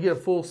always get a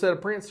full set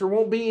of prints. There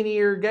won't be any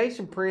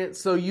irrigation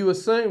prints, so you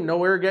assume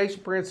no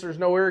irrigation prints, there's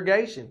no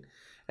irrigation.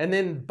 And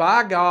then,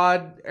 by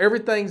God,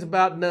 everything's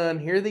about done.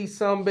 Here these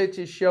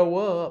sumbitches show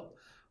up,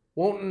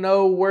 wanting to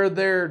know where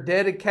their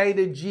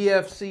dedicated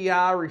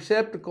GFCI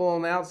receptacle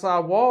on the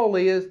outside wall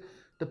is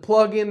to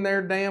plug in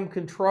their damn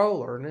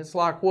controller. And it's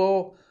like,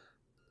 well,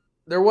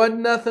 there wasn't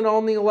nothing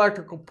on the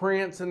electrical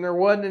prints and there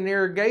wasn't an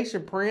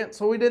irrigation print,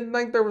 so we didn't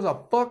think there was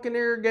a fucking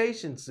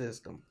irrigation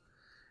system.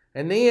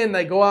 And then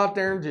they go out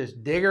there and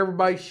just dig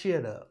everybody's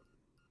shit up.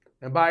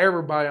 And by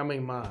everybody, I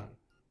mean mine.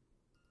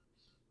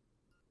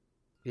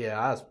 Yeah,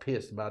 I was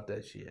pissed about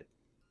that shit.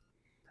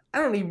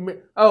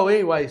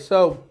 Anyway,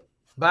 so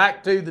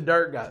back to the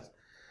dirt guys.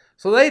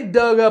 So they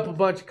dug up a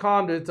bunch of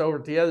conduits over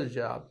at the other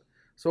job.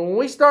 So when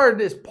we started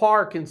this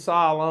park in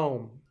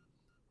Siloam,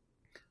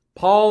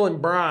 Paul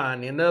and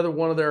Brian, another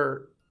one of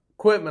their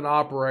equipment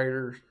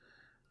operators,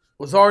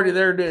 was already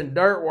there doing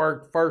dirt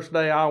work the first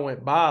day I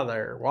went by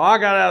there. Well, I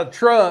got out of the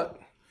truck,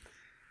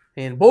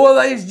 and boy,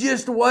 they's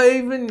just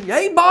waving,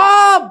 "Hey,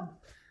 Bob!"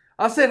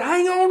 I said,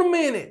 "Hang on a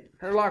minute."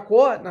 They're like,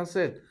 "What?" And I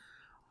said,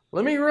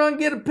 "Let me run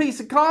get a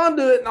piece of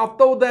conduit, and I'll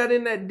throw that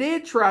in that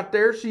ditch right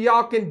there so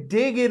y'all can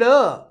dig it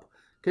up.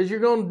 Because you're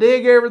going to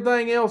dig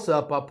everything else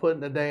up I put in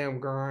the damn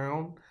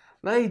ground."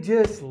 They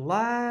just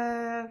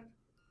laughed.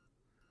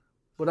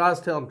 But I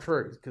was telling the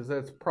truth, because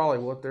that's probably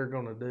what they're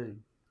going to do.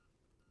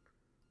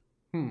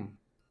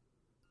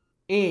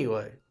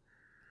 Anyway,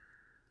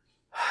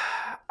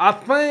 I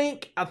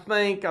think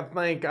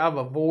I've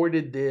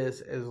avoided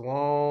this as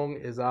long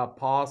as I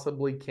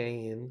possibly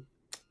can.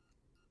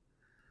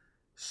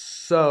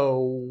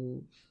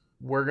 So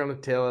we're going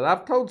to tell it.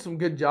 I've told some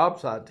good job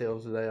site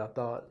tales today, I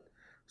thought.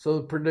 So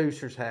the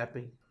producer's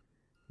happy.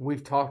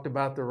 We've talked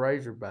about the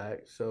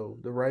Razorback, so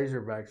the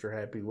Razorbacks are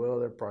happy. Well,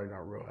 they're probably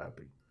not real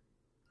happy.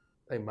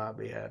 They might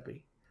be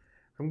happy.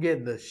 I'm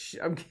getting the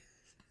stink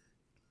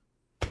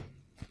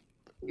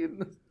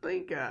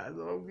eyes.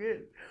 I'm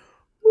getting,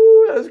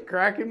 that's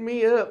cracking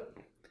me up.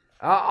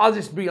 I'll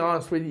just be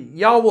honest with you.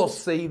 Y'all will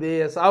see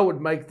this. I would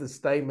make the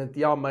statement.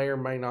 Y'all may or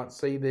may not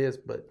see this,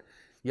 but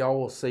y'all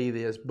will see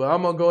this. But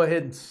I'm going to go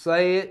ahead and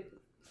say it.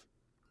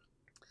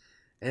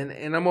 And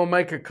I'm going to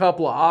make a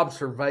couple of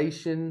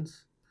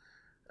observations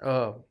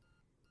on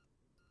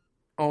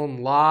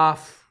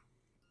life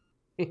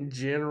in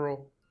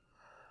general.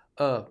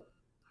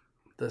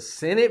 The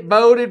Senate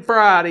voted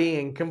Friday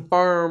and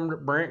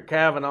confirmed Brett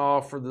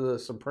Kavanaugh for the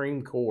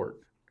Supreme Court.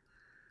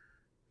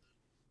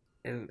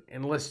 And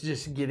let's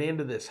just get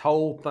into this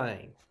whole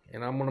thing.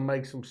 And I'm going to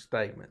make some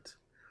statements.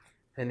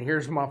 And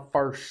here's my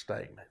first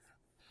statement.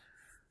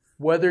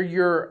 Whether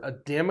you're a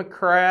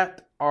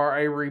Democrat or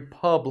a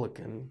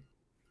Republican,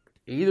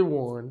 either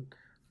one,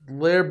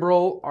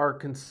 liberal or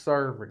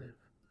conservative,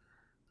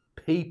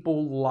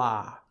 people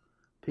lie.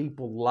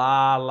 People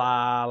lie.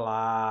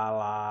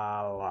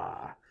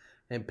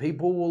 And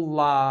people will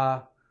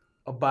lie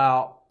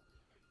about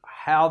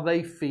how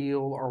they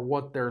feel or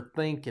what they're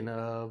thinking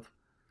of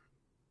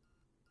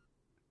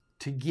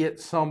to get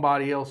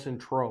somebody else in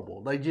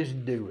trouble. They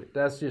just do it.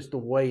 That's just the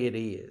way it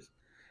is.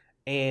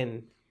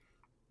 And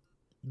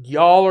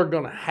y'all are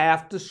going to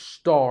have to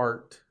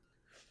start,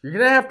 you're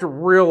going to have to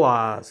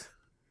realize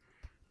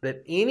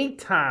that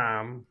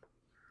anytime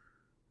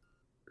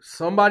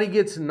somebody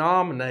gets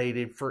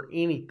nominated for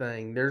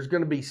anything, there's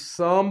going to be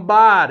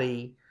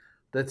somebody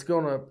that's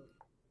going to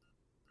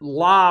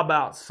lie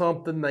about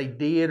something they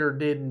did or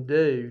didn't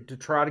do to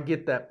try to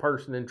get that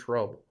person in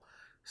trouble.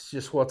 It's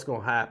just what's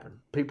going to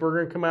happen. People are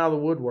going to come out of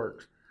the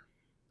woodworks.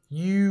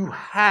 You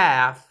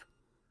have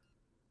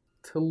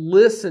to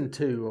listen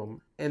to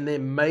them and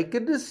then make a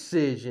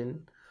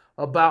decision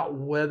about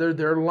whether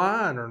they're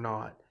lying or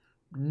not.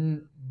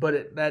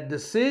 But that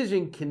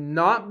decision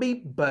cannot be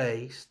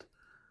based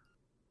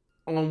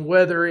on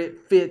whether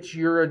it fits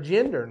your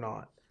agenda or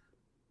not.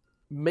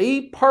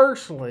 Me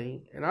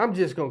personally, and I'm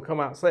just going to come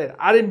out and say it,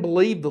 I didn't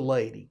believe the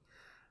lady.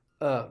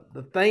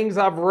 The things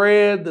I've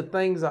read, the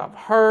things I've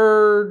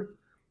heard,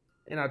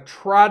 and I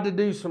tried to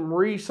do some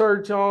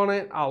research on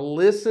it. I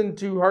listened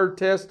to her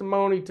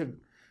testimony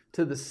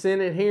to the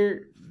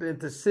Senate at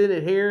the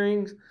Senate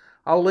hearings.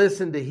 I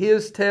listened to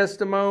his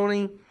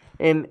testimony,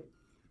 and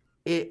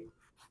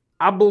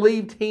I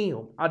believed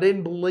him. I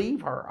didn't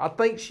believe her. I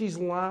think she's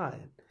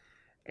lying.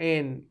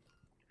 And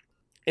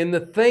the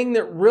thing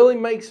that really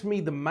makes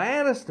me the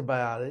maddest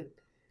about it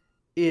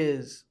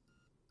is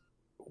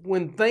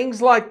when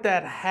things like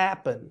that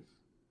happen,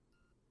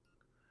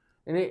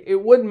 and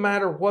it wouldn't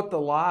matter what the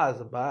lie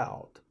is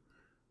about,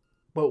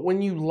 but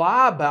when you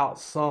lie about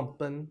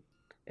something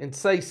and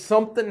say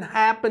something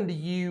happened to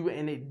you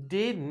and it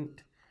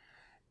didn't,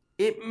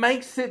 it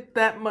makes it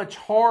that much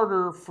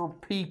harder for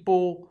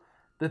people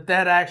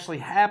that actually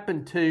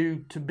happened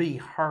to be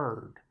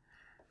heard.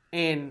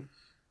 And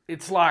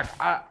it's like,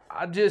 I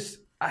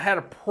had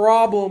a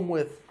problem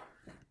with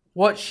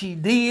what she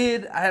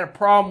did. I had a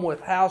problem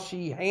with how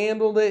she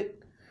handled it.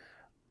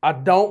 I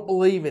don't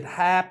believe it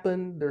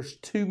happened. There's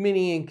too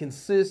many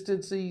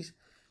inconsistencies,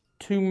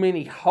 too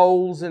many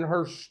holes in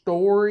her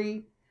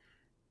story.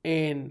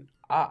 And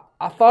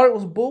I thought it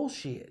was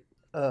bullshit.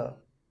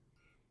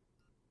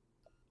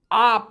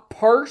 I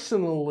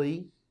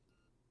personally,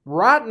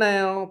 right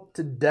now,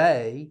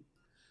 today,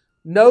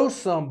 know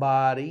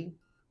somebody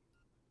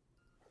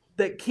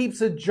that keeps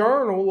a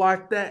journal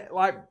like that,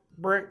 like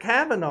Brett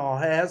Kavanaugh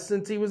has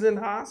since he was in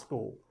high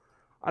school.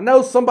 I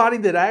know somebody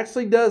that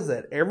actually does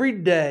that. Every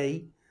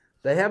day,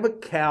 they have a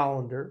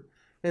calendar,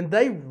 and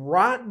they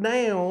write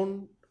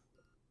down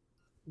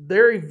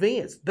their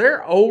events.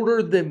 They're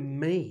older than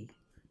me.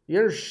 You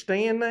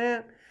understand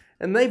that?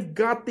 And they've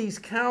got these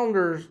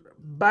calendars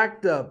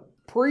back to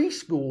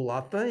preschool,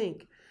 I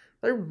think.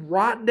 They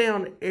write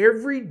down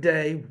every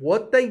day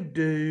what they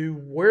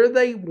do, where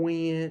they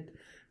went,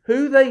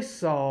 who they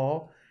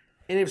saw.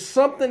 And if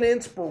something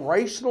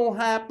inspirational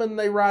happened,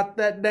 they write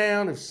that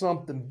down. If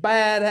something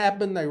bad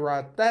happened, they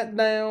write that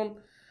down.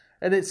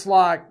 And it's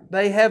like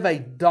they have a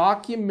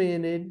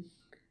documented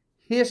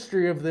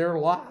history of their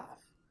life.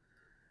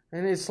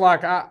 And it's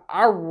like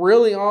I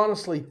really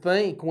honestly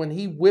think when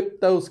he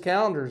whipped those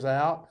calendars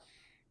out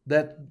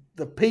that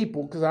the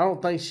people, because I don't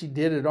think she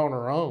did it on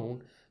her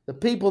own, the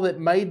people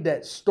that made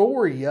that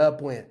story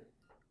up went,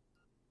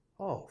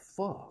 oh,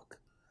 fuck.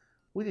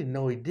 We didn't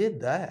know he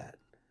did that.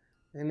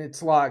 And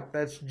it's like,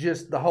 that's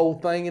just the whole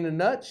thing in a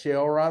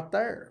nutshell right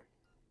there.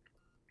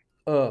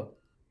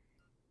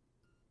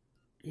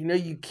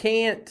 You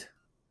can't,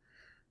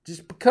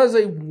 just because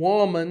a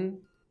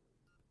woman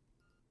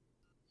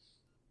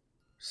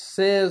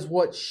says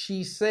what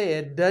she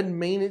said doesn't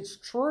mean it's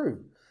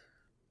true.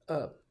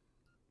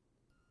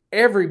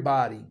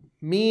 Everybody,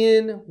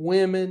 men,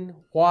 women,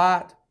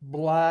 white,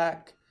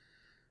 black,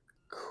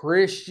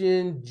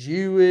 Christian,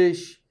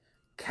 Jewish,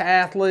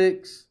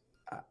 Catholics,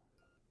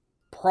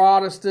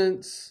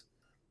 Protestants.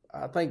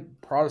 I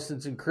think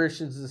Protestants and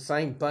Christians is the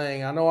same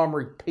thing. I know I'm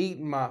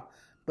repeating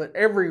but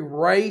every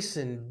race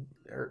and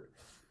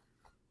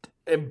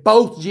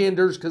both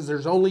genders, because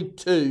there's only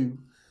two,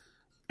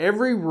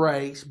 every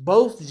race,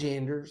 both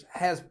genders,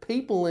 has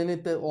people in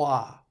it that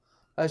lie.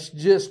 That's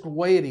just the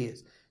way it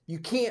is. You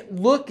can't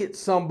look at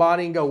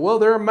somebody and go, well,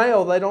 they're a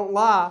male, they don't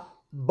lie.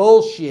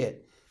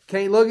 Bullshit.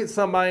 Can't look at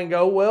somebody and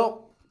go,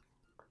 well,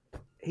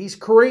 he's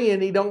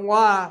Korean, he don't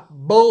lie.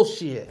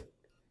 Bullshit.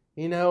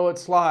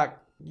 It's like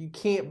you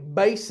can't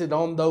base it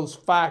on those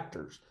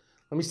factors.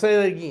 Let me say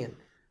that again.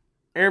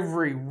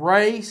 Every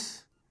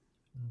race,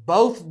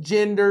 both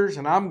genders,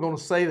 and I'm going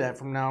to say that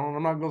from now on.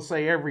 I'm not going to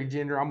say every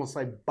gender. I'm going to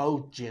say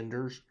both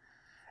genders.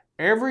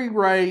 Every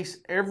race,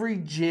 every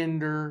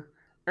gender,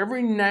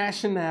 every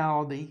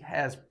nationality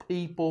has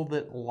people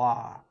that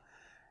lie.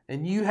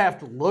 And you have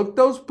to look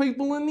those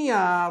people in the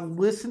eye,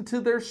 listen to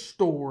their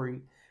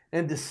story,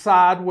 and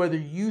decide whether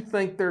you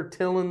think they're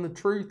telling the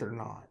truth or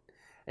not.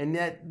 And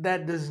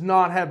that does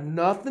not have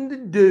nothing to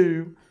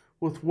do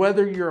with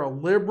whether you're a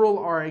liberal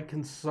or a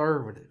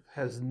conservative.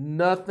 Has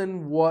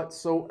nothing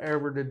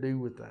whatsoever to do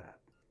with that.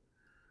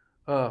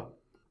 I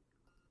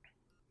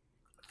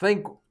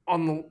think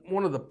on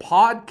one of the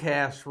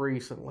podcasts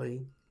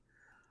recently,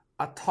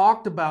 I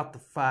talked about the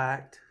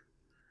fact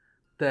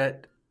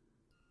that,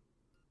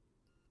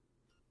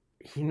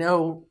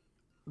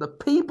 the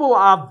people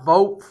I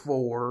vote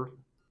for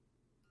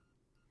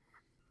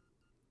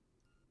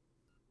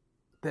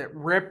that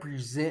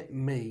represent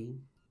me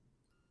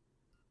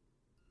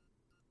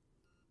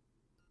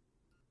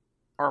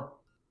are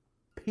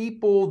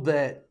people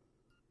that,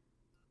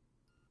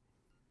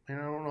 and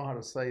I don't know how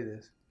to say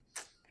this,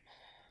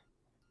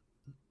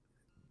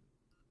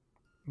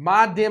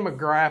 my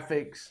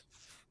demographics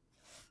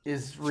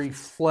is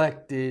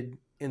reflected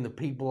in the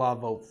people I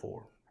vote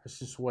for. That's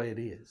just the way it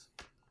is.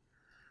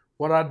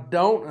 What I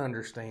don't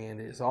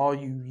understand is all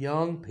you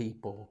young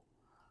people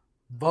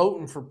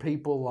voting for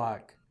people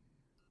like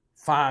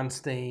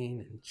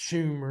Feinstein and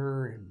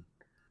Schumer and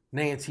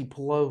Nancy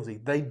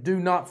Pelosi. They do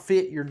not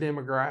fit your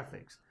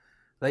demographics.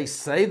 They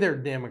say they're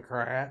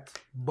Democrats,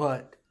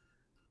 but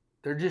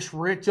they're just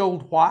rich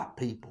old white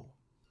people.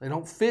 They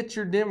don't fit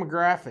your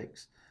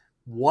demographics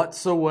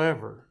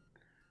whatsoever.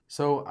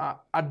 So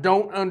I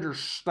don't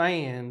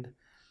understand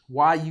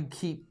why you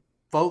keep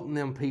voting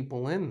them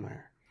people in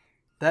there.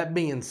 That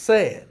being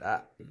said,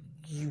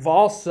 you've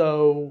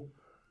also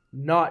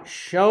not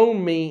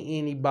shown me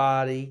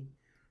anybody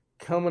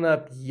coming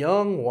up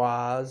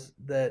young-wise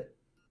that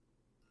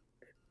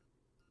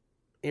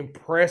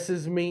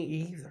impresses me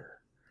either.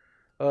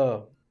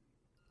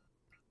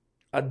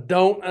 I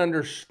don't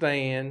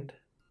understand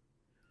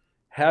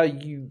how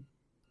you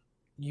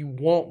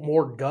want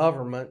more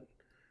government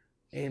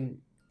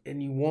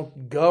and you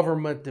want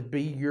government to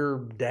be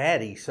your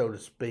daddy, so to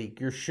speak,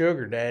 your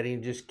sugar daddy,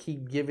 and just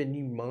keep giving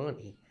you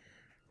money.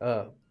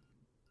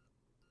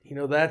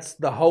 That's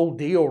the whole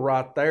deal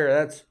right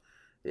there.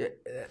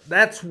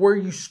 That's where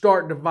you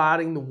start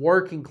dividing the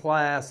working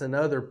class and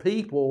other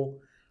people,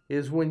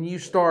 is when you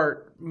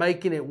start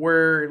making it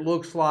where it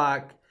looks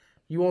like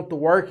you want the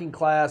working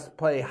class to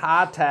pay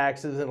high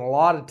taxes and a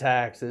lot of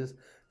taxes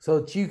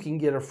so that you can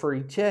get a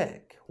free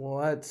check. Well,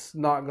 that's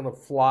not going to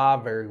fly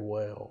very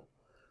well,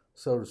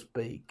 so to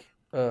speak.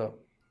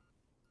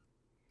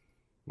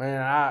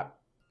 Man,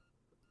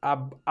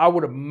 I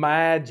would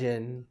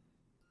imagine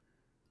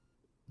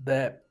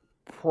that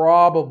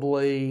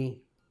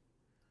probably,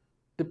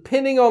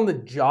 depending on the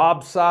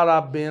job site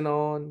I've been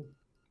on,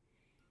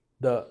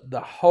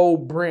 the whole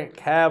Brent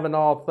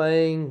Kavanaugh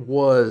thing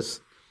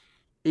was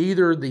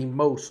either the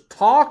most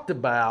talked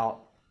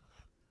about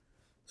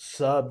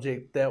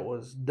subject that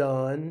was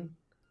done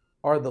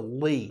or the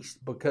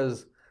least,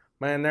 because,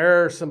 man,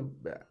 there are some,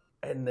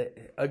 and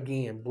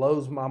again,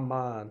 blows my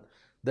mind,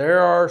 there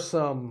are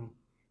some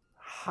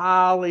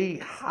highly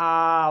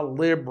high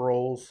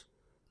liberals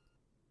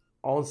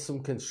on some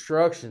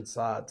construction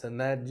sites,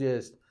 and that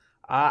just,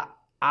 I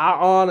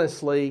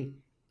honestly,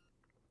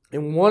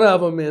 and one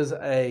of them is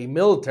a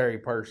military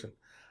person.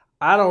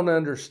 I don't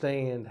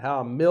understand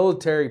how a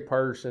military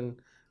person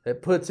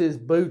that puts his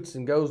boots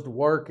and goes to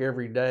work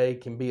every day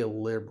can be a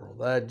liberal.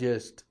 That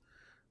just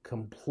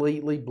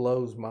completely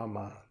blows my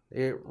mind.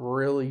 It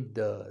really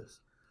does.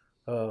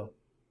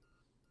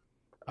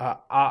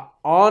 I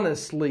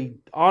honestly,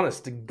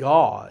 honest to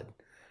God,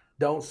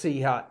 don't see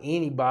how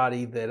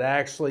anybody that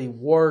actually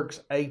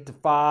works 8 to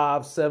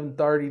 5,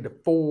 7:30 to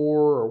 4,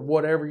 or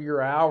whatever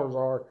your hours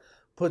are,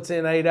 puts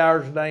in 8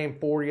 hours a day and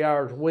 40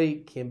 hours a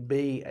week, can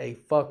be a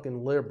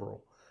fucking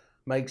liberal.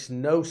 Makes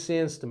no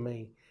sense to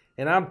me.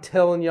 And I'm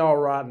telling y'all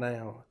right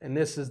now, and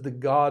this is the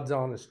God's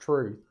honest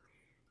truth,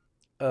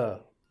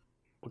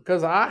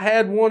 because I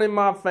had one in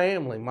my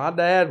family. My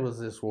dad was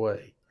this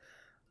way.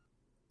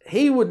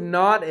 He would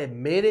not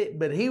admit it,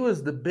 but he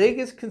was the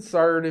biggest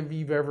conservative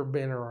you've ever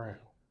been around.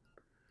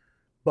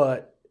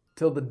 But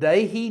till the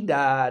day he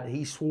died,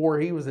 he swore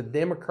he was a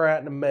Democrat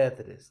and a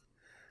Methodist.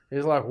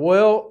 He's like,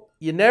 well,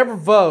 you never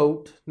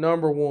vote,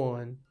 number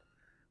one.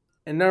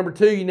 And number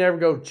two, you never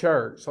go to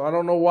church. So I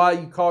don't know why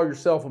you call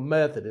yourself a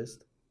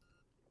Methodist.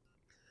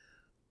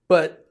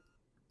 But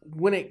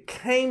when it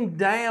came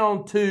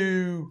down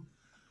to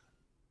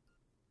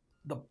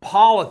the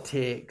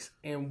politics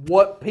and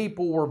what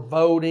people were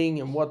voting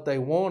and what they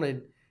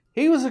wanted,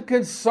 he was a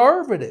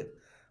conservative.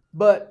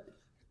 But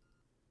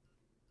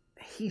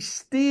he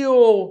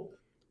still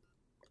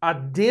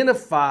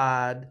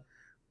identified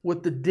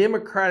with the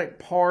Democratic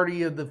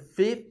Party of the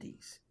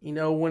 50s,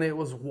 when it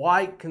was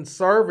white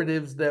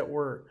conservatives that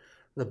were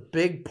the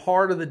big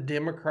part of the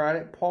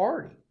Democratic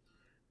Party.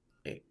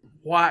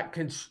 White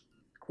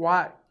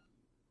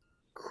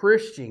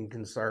Christian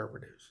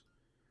conservatives.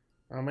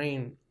 I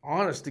mean,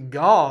 honest to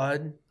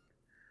God,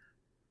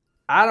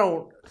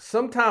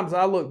 sometimes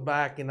I look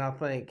back and I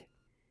think,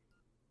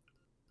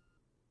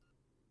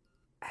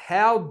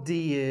 how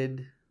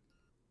did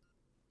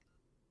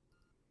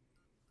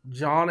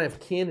John F.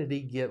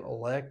 Kennedy get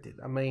elected?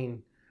 I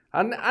mean,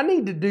 I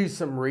need to do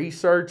some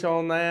research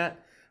on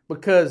that,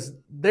 because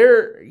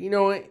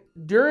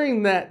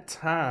during that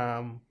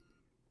time,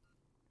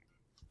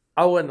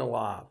 I wasn't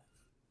alive.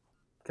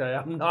 Okay,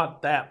 I'm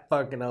not that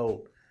fucking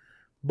old.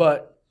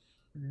 But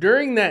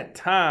during that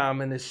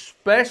time, and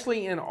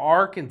especially in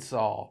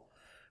Arkansas,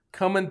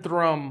 coming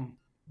from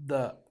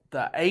the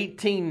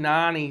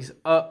 1890s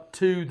up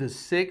to the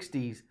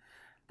 60s,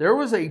 there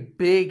was a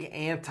big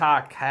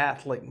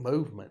anti-Catholic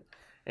movement.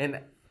 And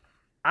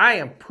I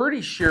am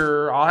pretty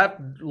sure, I'll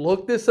have to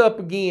look this up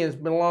again, it's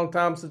been a long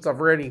time since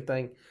I've read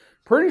anything,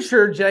 pretty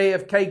sure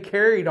JFK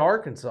carried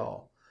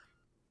Arkansas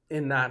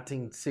in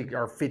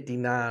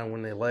 1959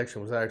 when the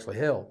election was actually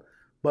held.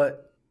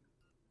 But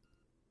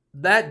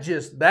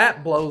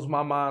that blows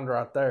my mind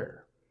right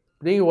there.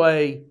 But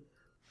anyway,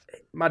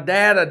 my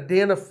dad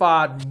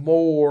identified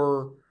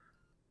more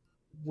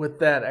with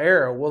that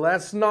era. Well,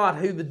 that's not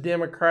who the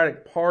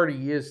Democratic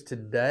Party is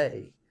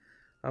today.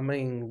 I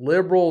mean,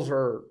 liberals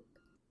are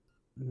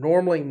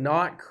normally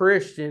not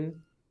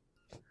Christian.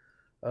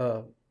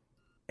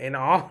 And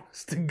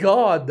honest to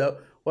God, though,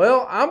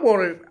 well,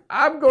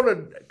 I'm gonna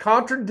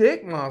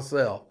contradict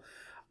myself.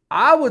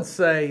 I would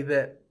say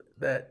that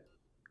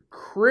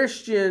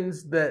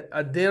Christians that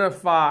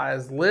identify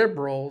as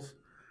liberals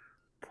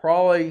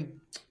probably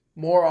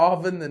more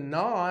often than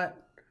not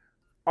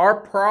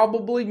are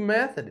probably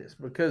Methodists,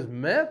 because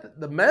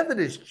the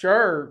Methodist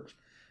Church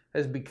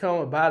has become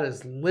about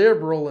as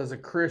liberal as a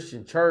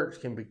Christian church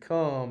can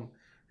become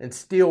and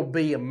still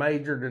be a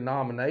major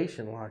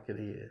denomination like it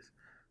is.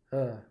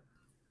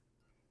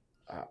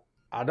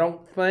 I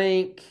don't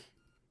think,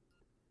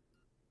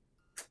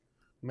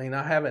 I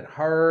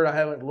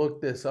haven't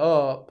looked this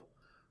up,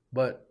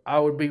 but I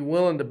would be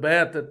willing to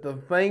bet that the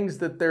things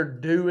that they're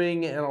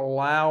doing and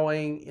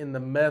allowing in the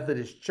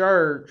Methodist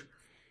Church,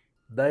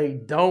 they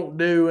don't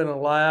do and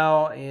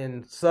allow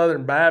in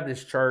Southern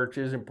Baptist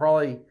churches, and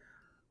probably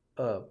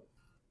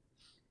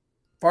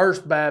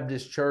First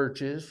Baptist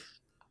churches.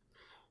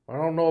 I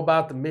don't know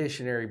about the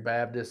missionary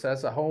Baptists.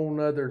 That's a whole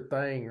nother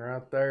thing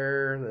right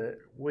there that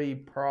we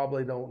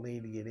probably don't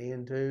need to get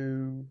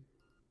into,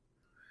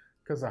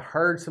 because I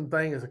heard some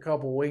things a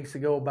couple of weeks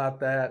ago about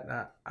that,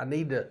 and I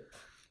need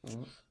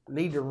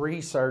to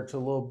research a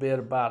little bit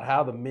about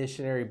how the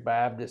missionary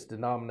Baptist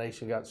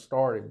denomination got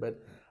started. But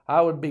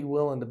I would be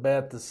willing to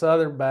bet the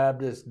Southern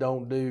Baptists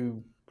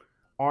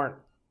aren't,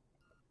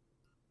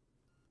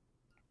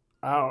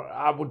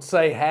 I would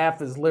say,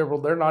 half as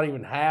liberal. They're not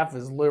even half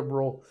as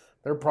liberal.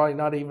 They're probably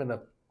not even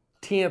a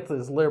tenth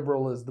as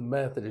liberal as the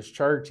Methodist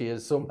Church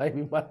is. So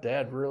maybe my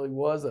dad really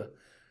was a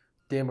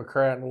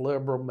Democrat and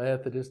liberal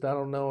Methodist. I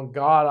don't know. And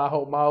God, I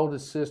hope my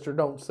oldest sister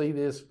don't see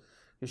this,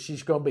 because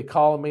she's going to be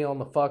calling me on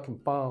the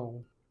fucking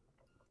phone.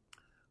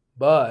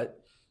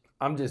 But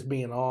I'm just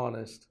being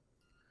honest.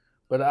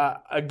 But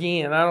I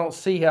don't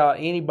see how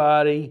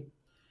anybody,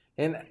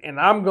 and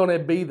I'm going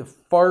to be the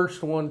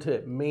first one to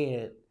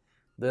admit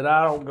that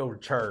I don't go to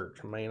church.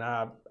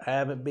 I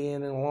haven't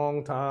been in a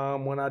long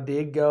time. When I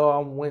did go, I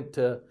went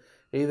to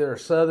either a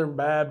Southern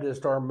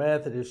Baptist or a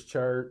Methodist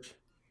church,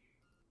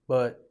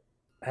 but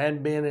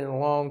hadn't been in a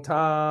long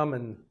time.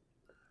 And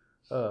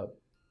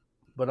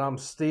but I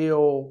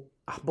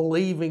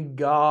believe in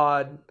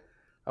God.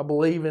 I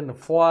believe in the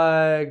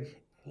flag,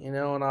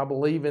 and I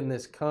believe in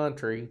this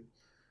country.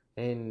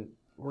 And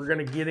we're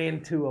going to get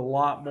into a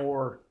lot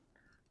more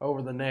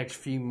over the next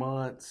few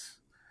months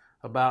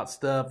about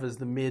stuff as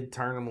the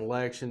midterm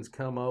elections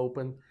come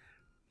open.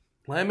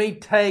 Let me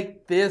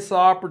take this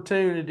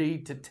opportunity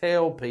to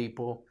tell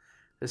people,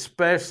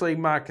 especially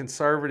my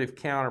conservative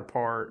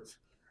counterparts,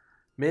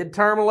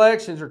 midterm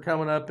elections are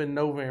coming up in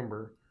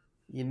November.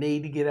 You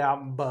need to get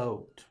out and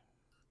vote.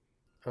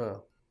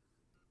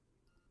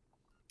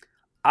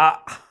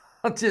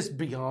 I'll just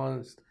be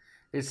honest.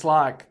 It's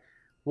like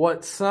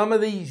what some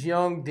of these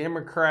young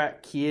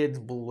Democrat kids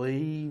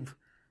believe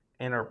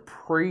and are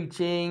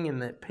preaching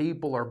and that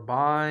people are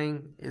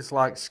buying, it's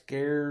like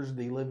scares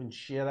the living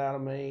shit out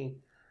of me.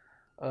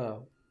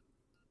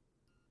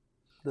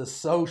 The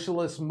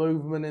socialist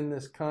movement in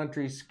this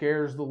country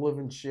scares the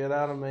living shit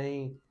out of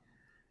me.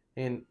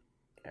 And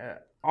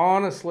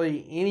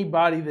honestly,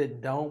 anybody that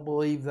don't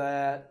believe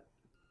that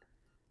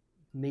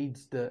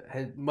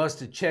must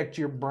have checked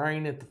your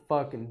brain at the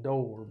fucking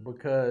door,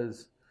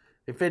 because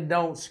if it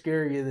don't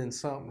scare you, then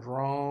something's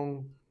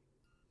wrong.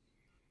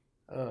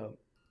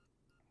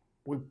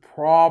 We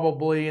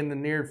probably in the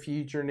near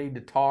future need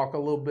to talk a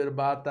little bit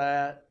about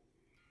that.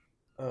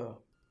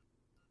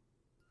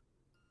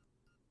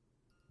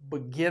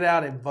 But get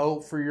out and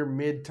vote for your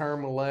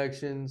midterm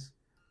elections.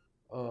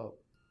 I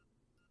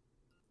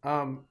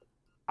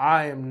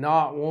am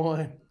not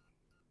one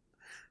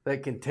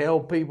that can tell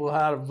people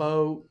how to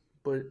vote,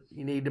 but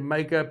you need to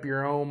make up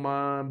your own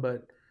mind.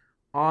 But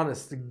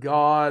honest to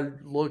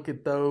God, look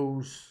at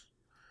those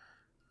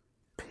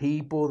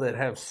people that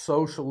have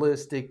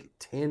socialistic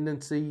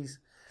tendencies,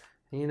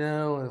 and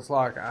it's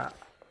like,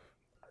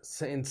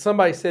 and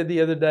somebody said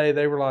the other day,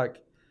 they were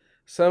like,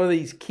 some of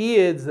these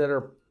kids that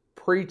are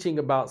preaching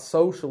about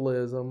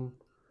socialism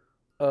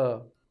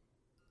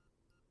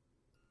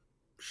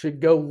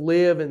should go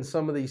live in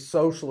some of these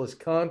socialist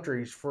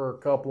countries for a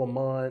couple of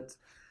months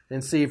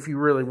and see if you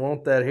really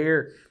want that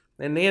here.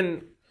 And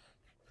then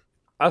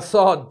I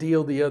saw a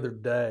deal the other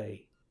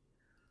day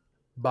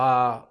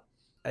by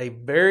a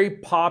very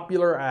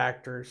popular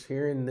actress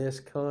here in this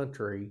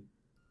country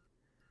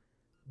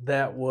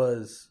that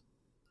was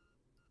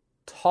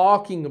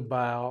talking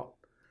about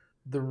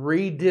the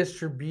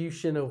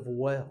redistribution of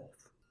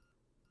wealth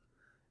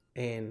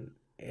and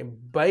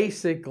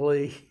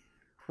basically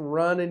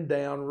running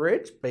down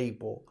rich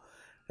people.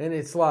 And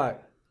it's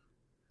like,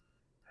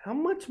 how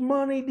much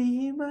money do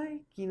you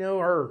make?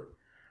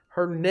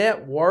 Her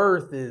net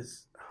worth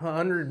is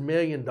 $100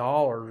 million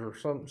or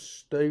something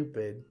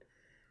stupid.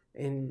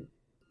 And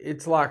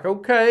it's like,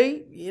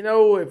 okay,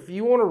 if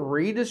you want to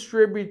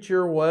redistribute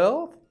your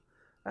wealth,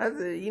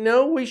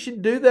 we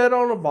should do that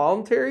on a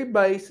voluntary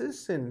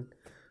basis. And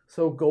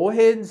so go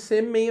ahead and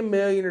send me $1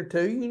 million or $2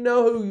 million. You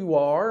know who you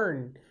are,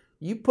 and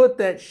you put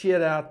that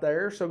shit out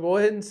there. So go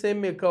ahead and send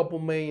me a couple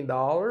 $1 million,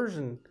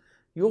 and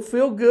you'll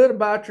feel good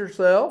about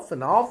yourself,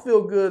 and I'll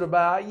feel good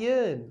about you.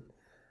 And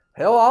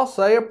hell, I'll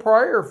say a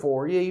prayer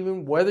for you,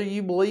 even whether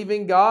you believe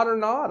in God or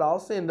not. I'll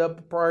send up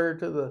a prayer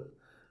to the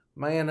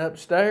man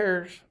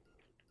upstairs.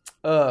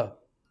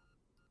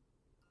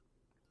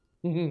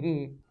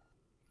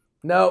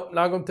 Nope,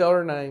 not going to tell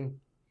her name.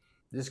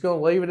 Just going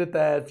to leave it at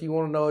that. If you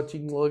want to know it,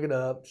 you can look it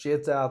up.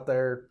 Shit's out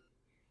there.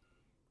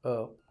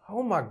 Oh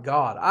my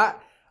God.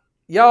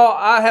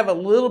 I have a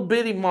little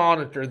bitty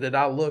monitor that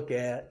I look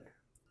at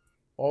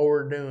while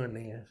we're doing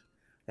this.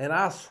 And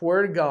I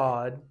swear to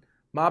God,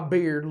 my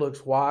beard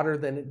looks whiter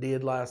than it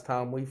did last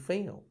time we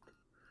filmed.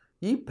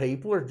 You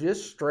people are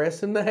just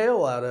stressing the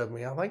hell out of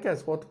me. I think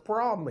that's what the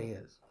problem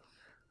is.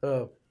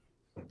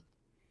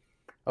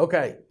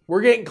 Okay,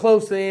 we're getting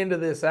close to the end of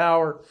this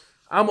hour.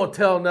 I'm going to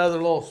tell another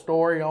little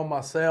story on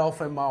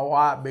myself and my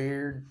white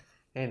beard.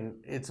 And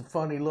it's a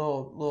funny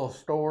little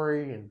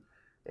story. And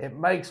it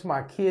makes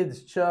my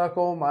kids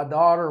chuckle. My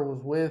daughter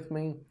was with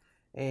me.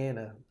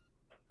 And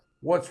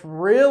what's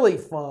really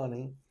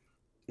funny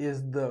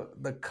is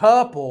the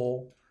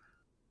couple,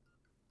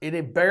 it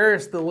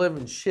embarrassed the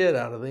living shit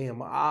out of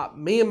them.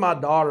 Me and my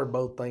daughter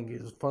both think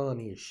it's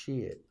funny as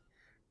shit.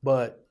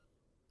 But,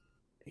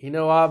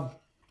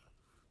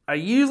 I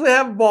usually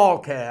have a ball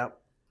cap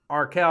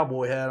or a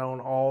cowboy hat on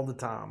all the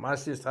time.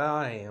 That's just how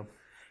I am.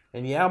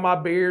 And yeah, my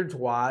beard's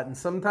white, and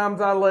sometimes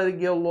I let it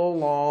get a little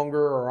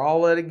longer, or I'll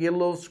let it get a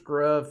little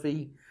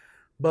scruffy.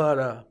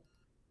 But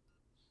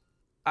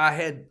I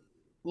had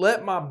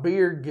let my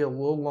beard get a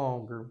little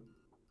longer,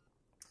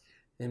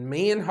 and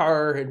me and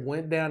her had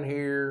went down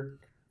here,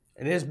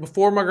 and it's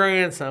before my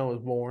grandson was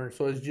born,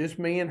 so it's just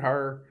me and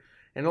her.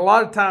 And a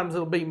lot of times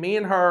it'll be me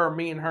and her, or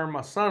me and her and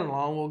my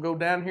son-in-law, and we'll go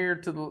down here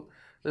to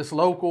this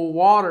local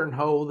watering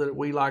hole that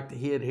we like to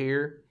hit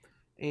here,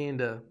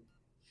 and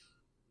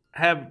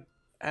have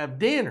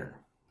dinner,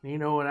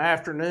 in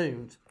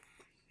afternoons.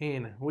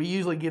 And we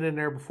usually get in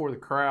there before the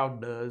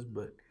crowd does,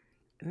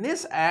 and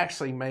this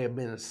actually may have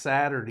been a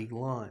Saturday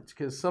lunch,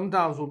 because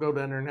sometimes we'll go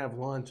down there and have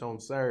lunch on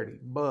Saturday.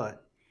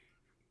 But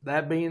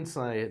that being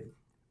said,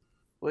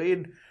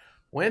 we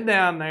went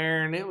down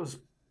there, and it was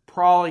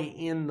probably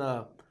in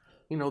the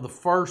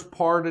first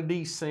part of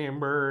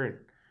December. And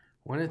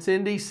when it's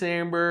in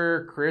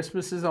December,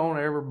 Christmas is on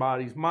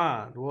everybody's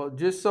mind. Well, it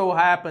just so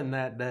happened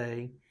that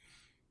day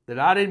that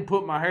I didn't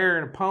put my hair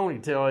in a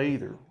ponytail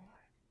either.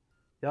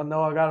 Y'all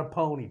know I got a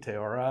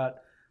ponytail, right?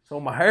 So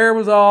my hair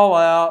was all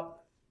out.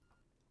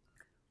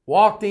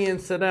 Walked in,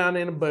 sat down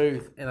in a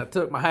booth, and I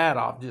took my hat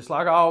off, just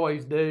like I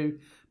always do,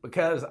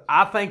 because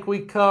I think we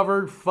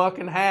covered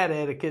fucking hat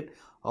etiquette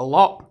a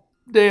lot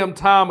damn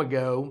time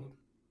ago.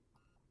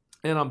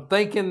 And I'm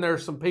thinking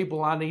there's some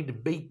people I need to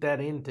beat that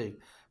into.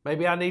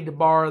 Maybe I need to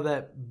borrow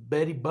that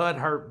Betty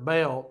Butthurt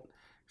belt,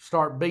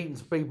 start beating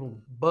some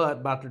people's butt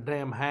about their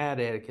damn hat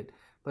etiquette.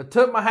 But I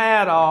took my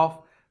hat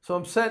off, so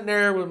I'm sitting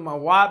there with my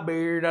white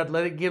beard. I'd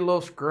let it get a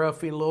little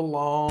scruffy, a little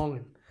long.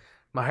 And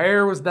my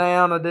hair was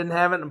down. I didn't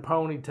have it in a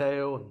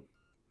ponytail. And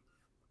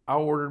I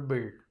ordered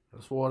beer.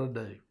 That's what I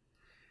do.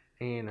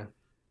 And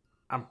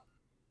I'm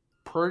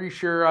pretty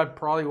sure I'd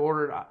probably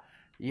ordered.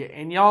 Yeah,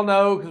 and y'all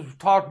know, because we've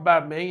talked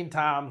about it a million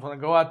times, when I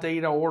go out to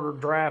eat, I order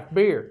draft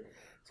beer.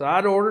 So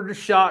I'd ordered a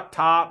shock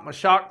top. My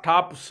shock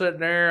top was sitting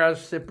there. I was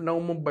sipping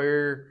on my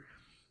beer.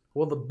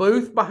 Well, the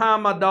booth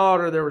behind my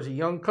daughter, there was a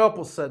young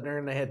couple sitting there,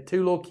 and they had two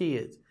little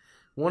kids.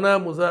 One of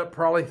them was up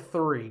probably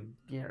 3,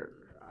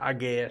 I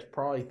guess,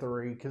 probably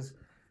 3, because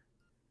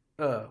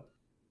I'm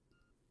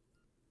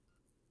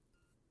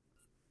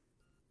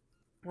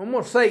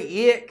going to say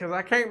it, because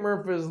I can't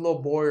remember if it was a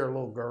little boy or a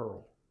little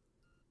girl.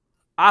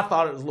 I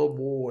thought it was a little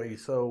boy,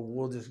 so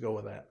we'll just go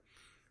with that.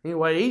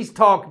 Anyway, he's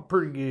talking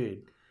pretty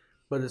good.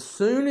 But as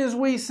soon as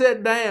we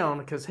sat down,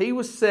 because he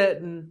was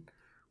sitting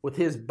with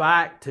his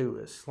back to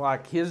us,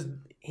 like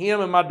him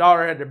and my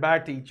daughter had their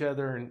back to each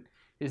other, and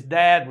his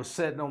dad was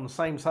sitting on the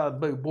same side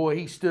of the booth. Boy,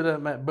 he stood up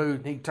in that booth,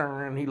 and he turned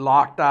around, and he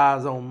locked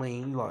eyes on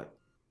me. He like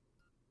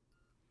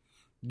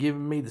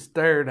giving me the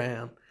stare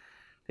down.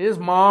 His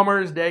mom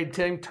or his dad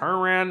tell him turn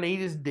around and eat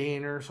his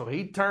dinner. So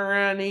he'd turn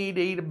around and he'd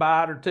eat a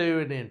bite or two,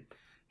 and then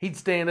he'd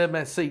stand up in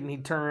that seat, and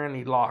he'd turn around and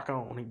he'd lock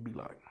on. He'd be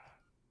like,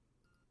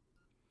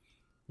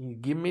 you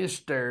give me a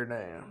stare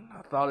down.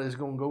 I thought it was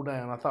going to go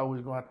down. I thought we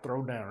was going to have to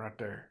throw down right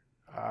there.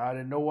 I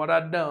didn't know what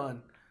I'd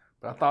done,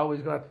 but I thought we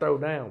was going to have to throw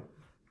down.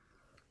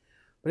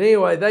 But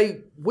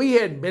anyway, we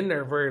hadn't been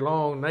there very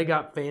long, and they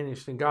got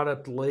finished and got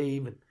up to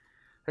leave, and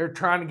they're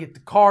trying to get the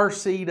car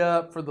seat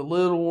up for the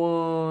little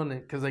one,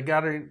 because they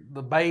got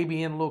the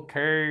baby in a little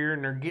carrier,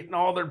 and they're getting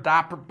all their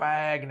diaper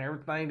bag and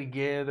everything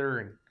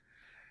together,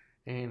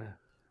 and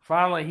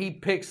finally he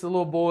picks the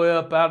little boy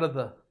up out of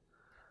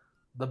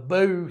the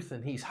booth,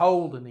 and he's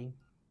holding him,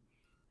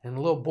 and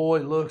the little boy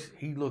looks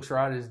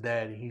right at his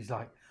daddy. He's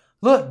like,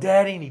 look,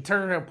 Daddy, and he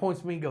turns around and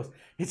points at me and goes,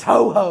 it's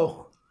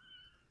Ho-Ho.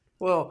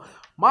 Well,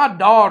 my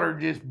daughter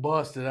just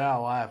busted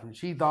out laughing.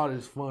 She thought it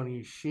was funny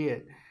as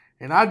shit.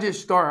 And I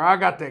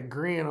got that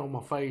grin on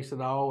my face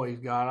that I always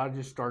got. I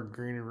just started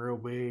grinning real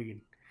big,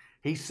 and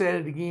he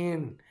said it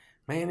again.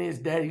 Man, his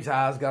daddy's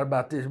eyes got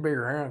about this big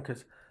around,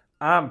 because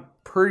I'm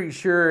pretty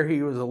sure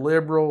he was a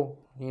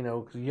liberal,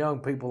 because young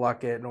people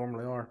like that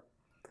normally are.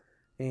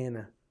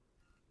 And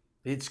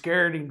it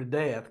scared him to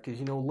death,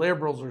 because,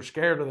 liberals are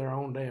scared of their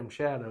own damn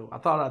shadow. I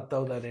thought I'd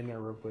throw that in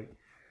there real quick.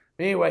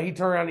 Anyway, he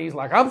turned around and he's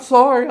like, I'm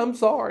sorry.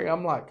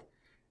 I'm like,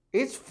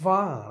 it's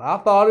fine. I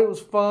thought it was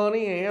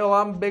funny. Hell,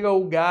 I'm a big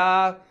old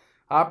guy.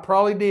 I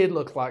probably did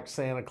look like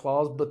Santa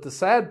Claus, but the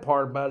sad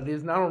part about it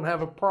is I don't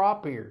have a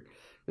prop here.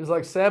 It's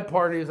like, sad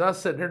part is I was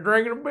sitting there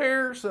drinking a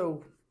beer,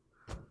 so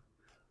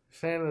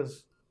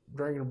Santa's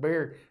drinking a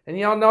beer. And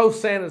y'all know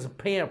Santa's a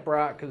pimp,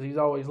 right? Because he's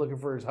always looking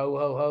for his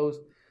ho-ho-hos.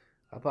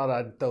 I thought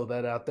I'd throw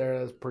that out there.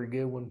 That's a pretty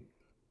good one.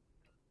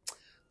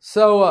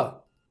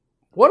 So,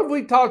 what have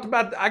we talked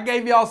about? I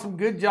gave y'all some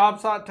good job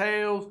site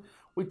tales.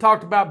 We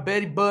talked about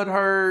Betty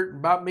Butthurt,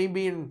 about me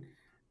being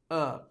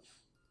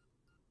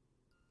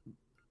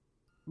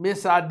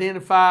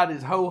misidentified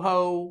as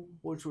ho-ho,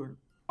 which would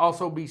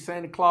also be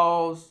Santa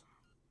Claus.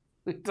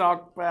 We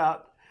talked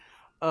about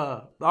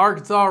the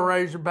Arkansas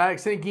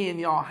Razorbacks. And again,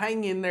 y'all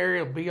hang in there.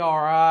 It'll be all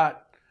right.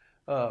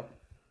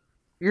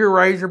 Your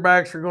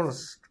Razorbacks are going to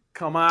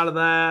come out of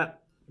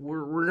that.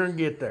 We're going to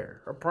get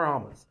there. I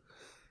promise.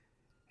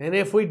 And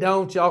if we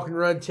don't, y'all can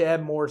run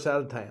Chad Morris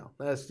out of town.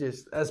 That's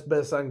the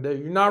best I can do.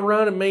 You're not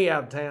running me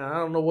out of town. I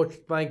don't know what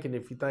you're thinking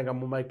if you think I'm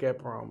going to make that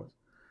promise.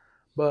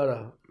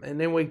 But, and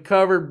then we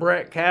covered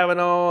Brett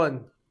Kavanaugh,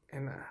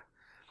 and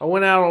I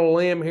went out on a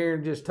limb here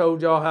and just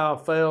told y'all how I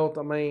felt.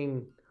 I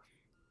mean,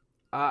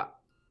 I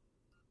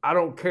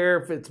don't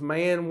care if it's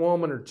man,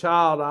 woman, or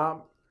child.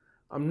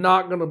 I'm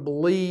not going to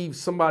believe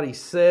somebody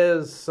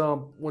says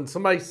something. When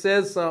somebody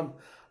says something,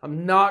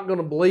 I'm not going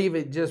to believe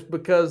it just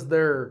because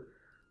they're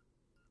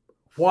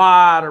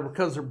white or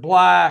because they're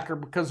black or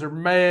because they're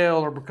male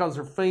or because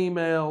they're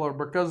female or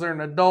because they're an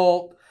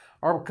adult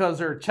or because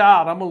they're a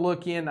child. I'm going to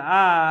look you in the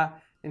eye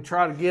and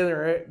try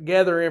to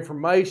gather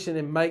information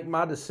and make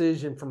my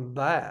decision from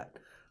that.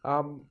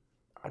 I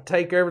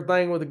take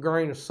everything with a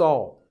grain of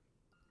salt.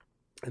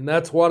 And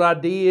that's what I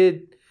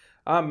did.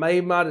 I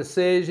made my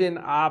decision.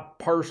 I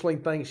personally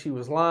think she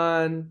was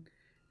lying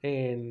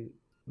and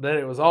that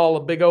it was all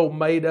a big old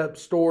made up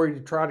story to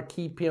try to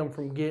keep him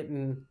from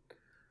getting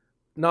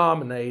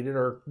nominated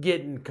or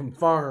getting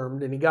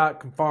confirmed, and he got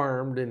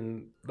confirmed,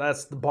 and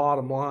that's the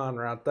bottom line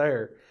right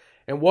there.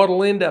 And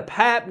what'll end up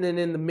happening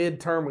in the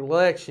midterm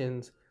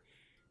elections,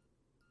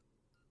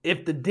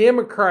 if the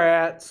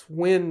Democrats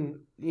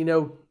win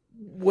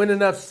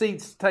enough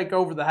seats to take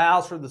over the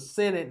House or the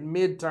Senate in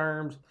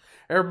midterms,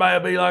 everybody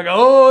will be like,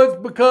 oh,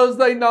 it's because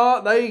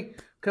they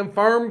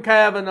confirmed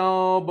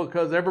Kavanaugh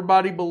because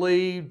everybody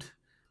believed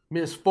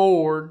Miss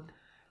Ford.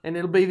 And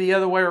it'll be the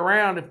other way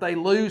around. If they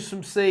lose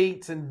some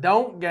seats and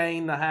don't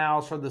gain the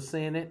House or the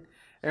Senate,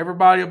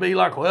 everybody will be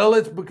like, well,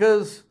 it's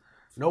because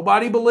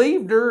nobody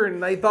believed her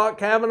and they thought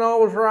Kavanaugh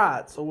was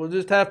right. So we'll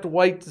just have to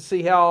wait to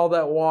see how all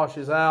that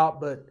washes out.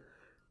 But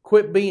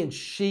quit being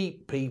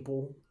sheep,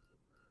 people.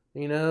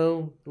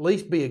 At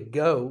least be a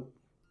goat.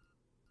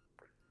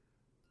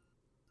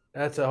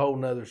 That's a whole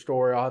nother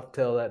story. I'll have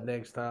to tell that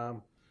next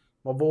time.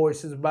 My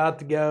voice is about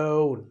to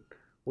go, and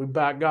we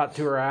about got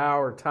to our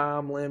hour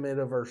time limit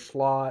of our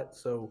slot,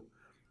 so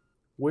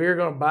we're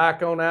going to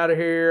back on out of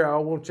here. I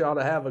want y'all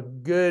to have a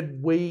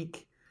good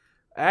week,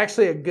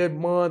 actually a good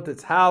month.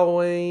 It's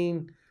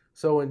Halloween,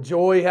 so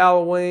enjoy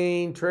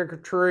Halloween, trick or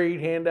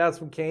treat, hand out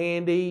some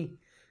candy,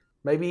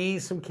 maybe eat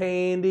some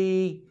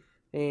candy,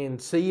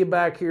 and see you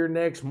back here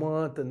next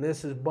month. And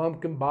this is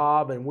Bumpkin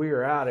Bob, and we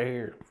are out of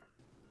here.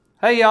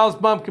 Hey y'all, it's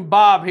Bumpkin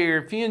Bob here.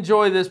 If you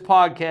enjoy this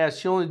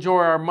podcast, you'll enjoy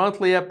our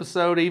monthly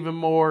episode even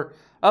more,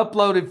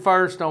 uploaded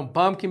first on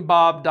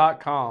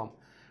bumpkinbob.com.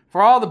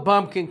 For all the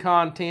Bumpkin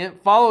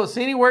content, follow us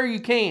anywhere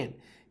you can.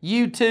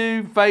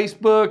 YouTube,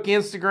 Facebook,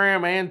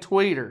 Instagram, and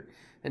Twitter.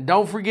 And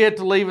don't forget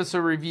to leave us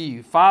a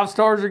review. 5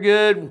 stars are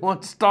good,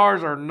 1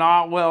 stars are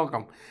not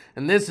welcome.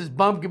 And this is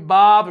Bumpkin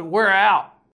Bob, and we're out.